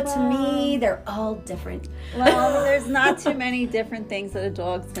 but to me, they're all different. Well, there's not too many different things that a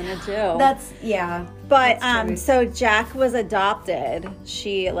dog's gonna do. But so Jack was adopted.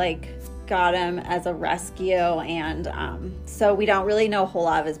 She got him as a rescue, and so we don't really know a whole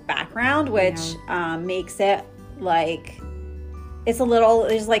lot of his background, which makes it it's a little,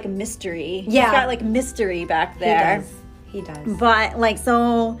 there's a mystery. Yeah. He's got mystery back there. He does. But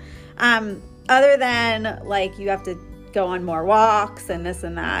other than you have to go on more walks and this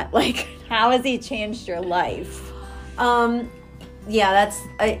and that, how has he changed your life? Yeah, that's,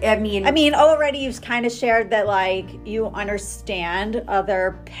 I mean, already you've kind of shared that, you understand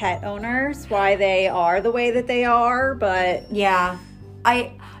other pet owners, why they are the way that they are, but... Yeah.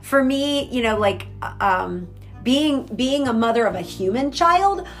 For me, being a mother of a human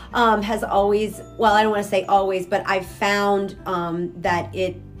child has always, well, I don't want to say always, but I've found that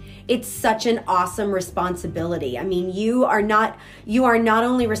it's such an awesome responsibility. I mean, you are not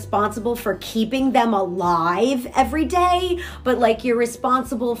only responsible for keeping them alive every day, but you're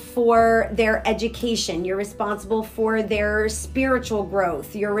responsible for their education. You're responsible for their spiritual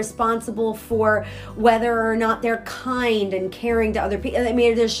growth. You're responsible for whether or not they're kind and caring to other people. I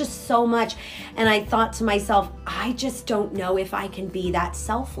mean, there's just so much. And I thought to myself, I just don't know if I can be that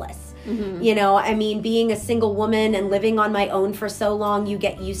selfless. Mm-hmm. Being a single woman and living on my own for so long, you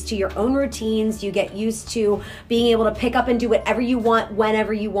get used to your own routines. You get used to being able to pick up and do whatever you want,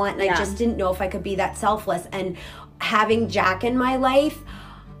 whenever you want. And I just didn't know if I could be that selfless. And having Jack in my life,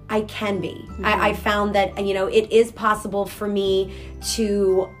 I can be. Mm-hmm. I found that, it is possible for me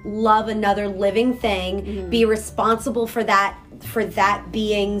to love another living thing, mm-hmm. be responsible for that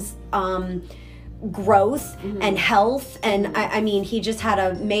being's, growth mm-hmm. and health. And he just had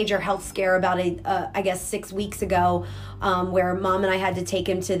a major health scare about 6 weeks ago, where Mom and I had to take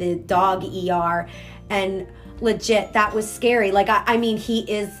him to the dog ER, and legit, that was scary. He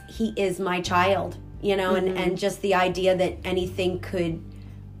is my child, mm-hmm. and just the idea that anything could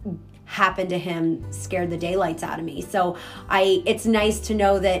happen to him scared the daylights out of me. So it's nice to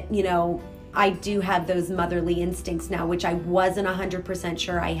know that, I do have those motherly instincts now, which I wasn't 100%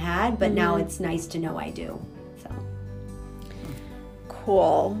 sure I had, but mm-hmm. now it's nice to know I do. So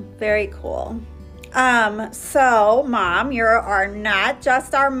cool. Very cool. So Mom, you are not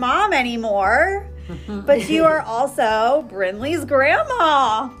just our mom anymore, but you are also Brinley's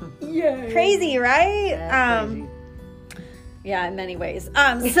grandma. Yay. Crazy, right? Crazy. Yeah, in many ways.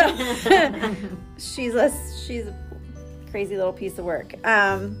 So she's a crazy little piece of work.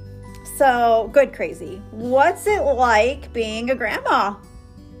 So, good crazy. What's it like being a grandma?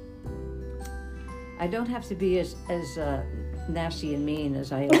 I don't have to be as nasty and mean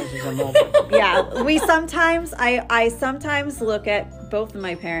as I was as a mother. Yeah, I sometimes look at both of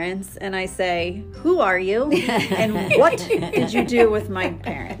my parents and I say, who are you? And what did you do with my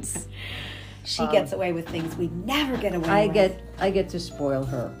parents? She gets away with things we never get away with. I get to spoil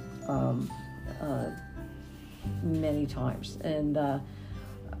her. many times. And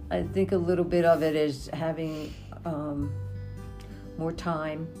I think a little bit of it is having more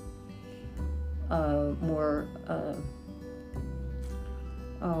time,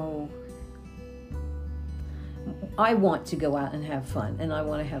 I want to go out and have fun, and I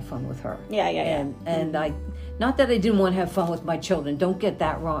want to have fun with her. Yeah. And I, not that I didn't want to have fun with my children. Don't get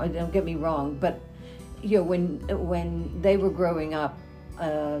that wrong. Don't get me wrong. But when they were growing up,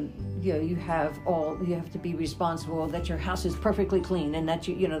 you have to be responsible, that your house is perfectly clean, and that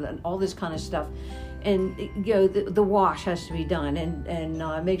all this kind of stuff, and the wash has to be done,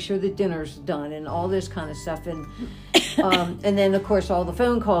 and make sure the dinner's done, and all this kind of stuff, and and then of course all the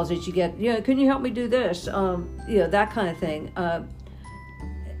phone calls that you get, can you help me do this, that kind of thing.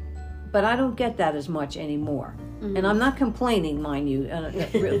 But I don't get that as much anymore, and I'm not complaining, mind you,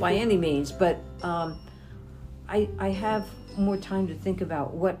 by any means, but I have more time to think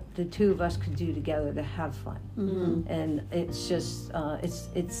about what the two of us could do together to have fun. And it's just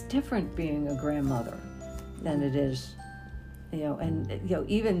it's different being a grandmother than it is, and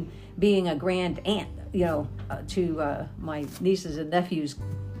even being a grand aunt, to my nieces and nephews'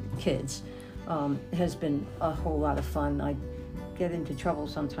 kids, has been a whole lot of fun. I get into trouble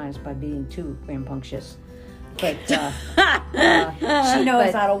sometimes by being too rambunctious, but she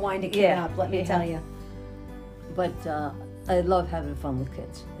knows how to wind a kid up, let me tell you. But I love having fun with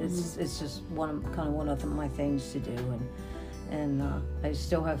kids. It's just one of my things to do, and I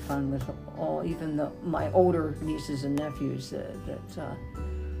still have fun with my older nieces and nephews. That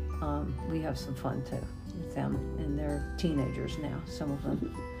we have some fun too with them, and they're teenagers now. Some of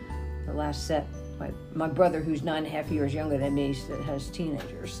them. The last set, my brother, who's 9.5 years younger than me, has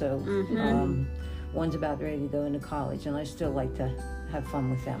teenagers. So one's about ready to go into college, and I still like to have fun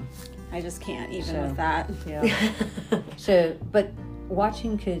with them. I just can't even with that. Yeah. So, but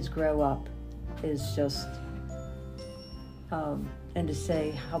watching kids grow up is just, and to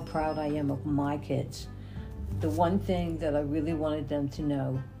say how proud I am of my kids. The one thing that I really wanted them to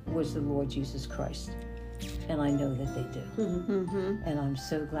know was the Lord Jesus Christ. And I know that they do. And I'm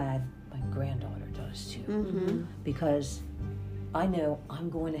so glad my granddaughter does too. Because I know I'm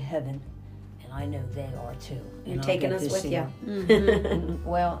going to heaven, and I know they are too. You're taking us with you. And,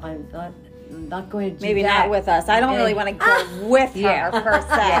 well, I'm not going to do Maybe that. not with us. I don't really want to go with her per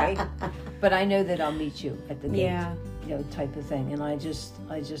se. But I know that I'll meet you at the gate. Yeah. Type of thing, and I just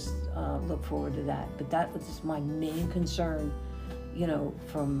look forward to that. But that was just my main concern,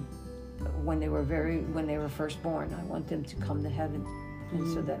 from when they were first born. I want them to come to heaven,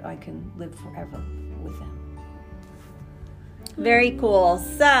 and so that I can live forever with them. Very cool.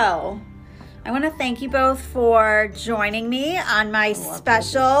 So I want to thank you both for joining me on my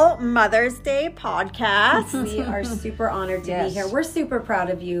special Mother's Day podcast. We are super honored to be here. We're super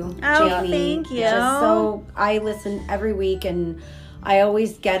proud of you, Oh, Jamie. thank you. I listen every week, and I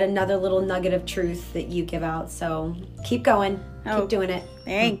always get another little nugget of truth that you give out. So keep going. Keep doing it.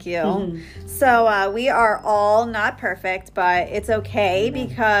 Thank you. So we are all not perfect, but it's okay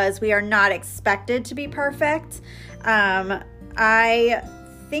because we are not expected to be perfect. I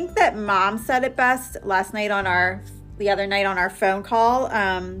think that Mom said it best the other night on our phone call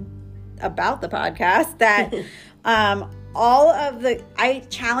about the podcast, that I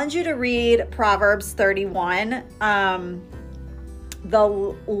challenge you to read Proverbs 31, the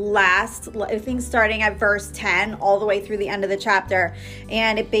last, I think starting at verse 10 all the way through the end of the chapter.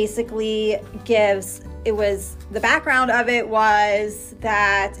 And it basically the background of it was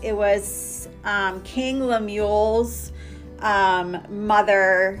that it was King Lemuel's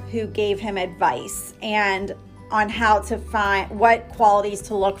mother who gave him advice and on how to find what qualities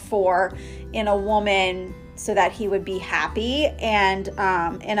to look for in a woman so that he would be happy and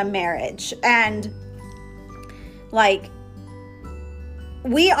in a marriage. And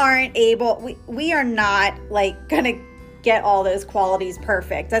we are not gonna get all those qualities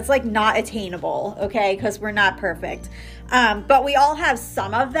perfect. That's not attainable, okay? Because we're not perfect. But we all have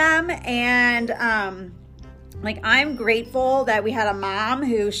some of them, and I'm grateful that we had a mom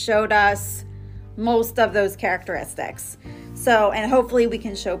who showed us most of those characteristics. So, and hopefully we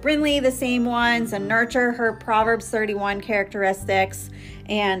can show Brinley the same ones and nurture her Proverbs 31 characteristics,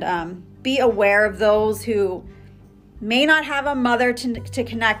 and be aware of those who may not have a mother to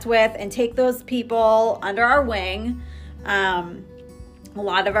connect with, and take those people under our wing. A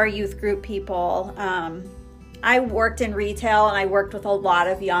lot of our youth group people. I worked in retail, and I worked with a lot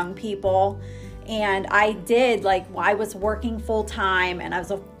of young people. And I did, I was working full time, and I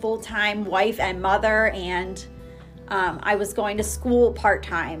was a full-time wife and mother, and I was going to school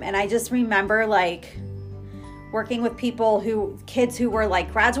part-time. And I just remember, working with kids who were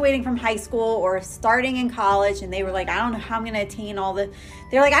like graduating from high school or starting in college, and they were like, I don't know how I'm going to attain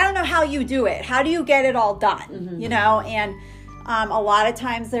they're like, I don't know how you do it. How do you get it all done? You know? And a lot of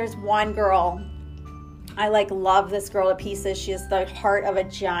times there's one girl, I like love this girl to pieces. She has the heart of a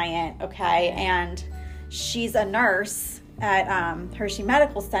giant, okay? And she's a nurse at Hershey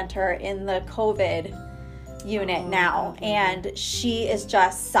Medical Center in the COVID unit now, and she is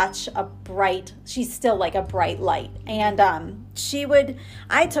just such a she's still like a bright light. And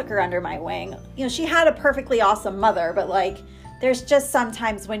I took her under my wing. You know, she had a perfectly awesome mother, but like there's just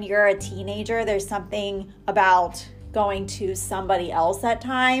sometimes when you're a teenager, there's something about going to somebody else at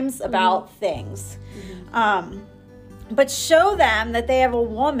times about things. But show them that they have a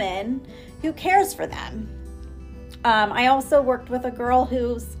woman who cares for them. I also worked with a girl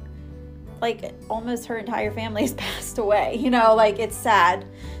who's like almost her entire family has passed away, you know, like it's sad.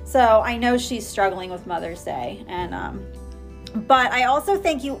 So I know she's struggling with Mother's Day. And but I also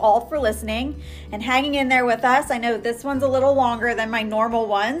thank you all for listening and hanging in there with us. I know this one's a little longer than my normal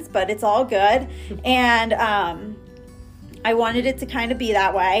ones, but it's all good. And I wanted it to kind of be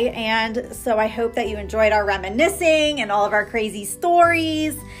that way. And so I hope that you enjoyed our reminiscing and all of our crazy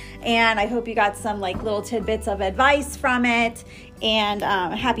stories. And I hope you got some like little tidbits of advice from it. And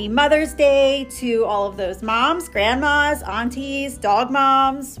happy Mother's Day to all of those moms, grandmas, aunties, dog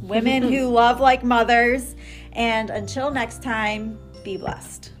moms, women who love like mothers. And until next time, be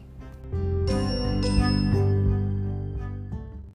blessed.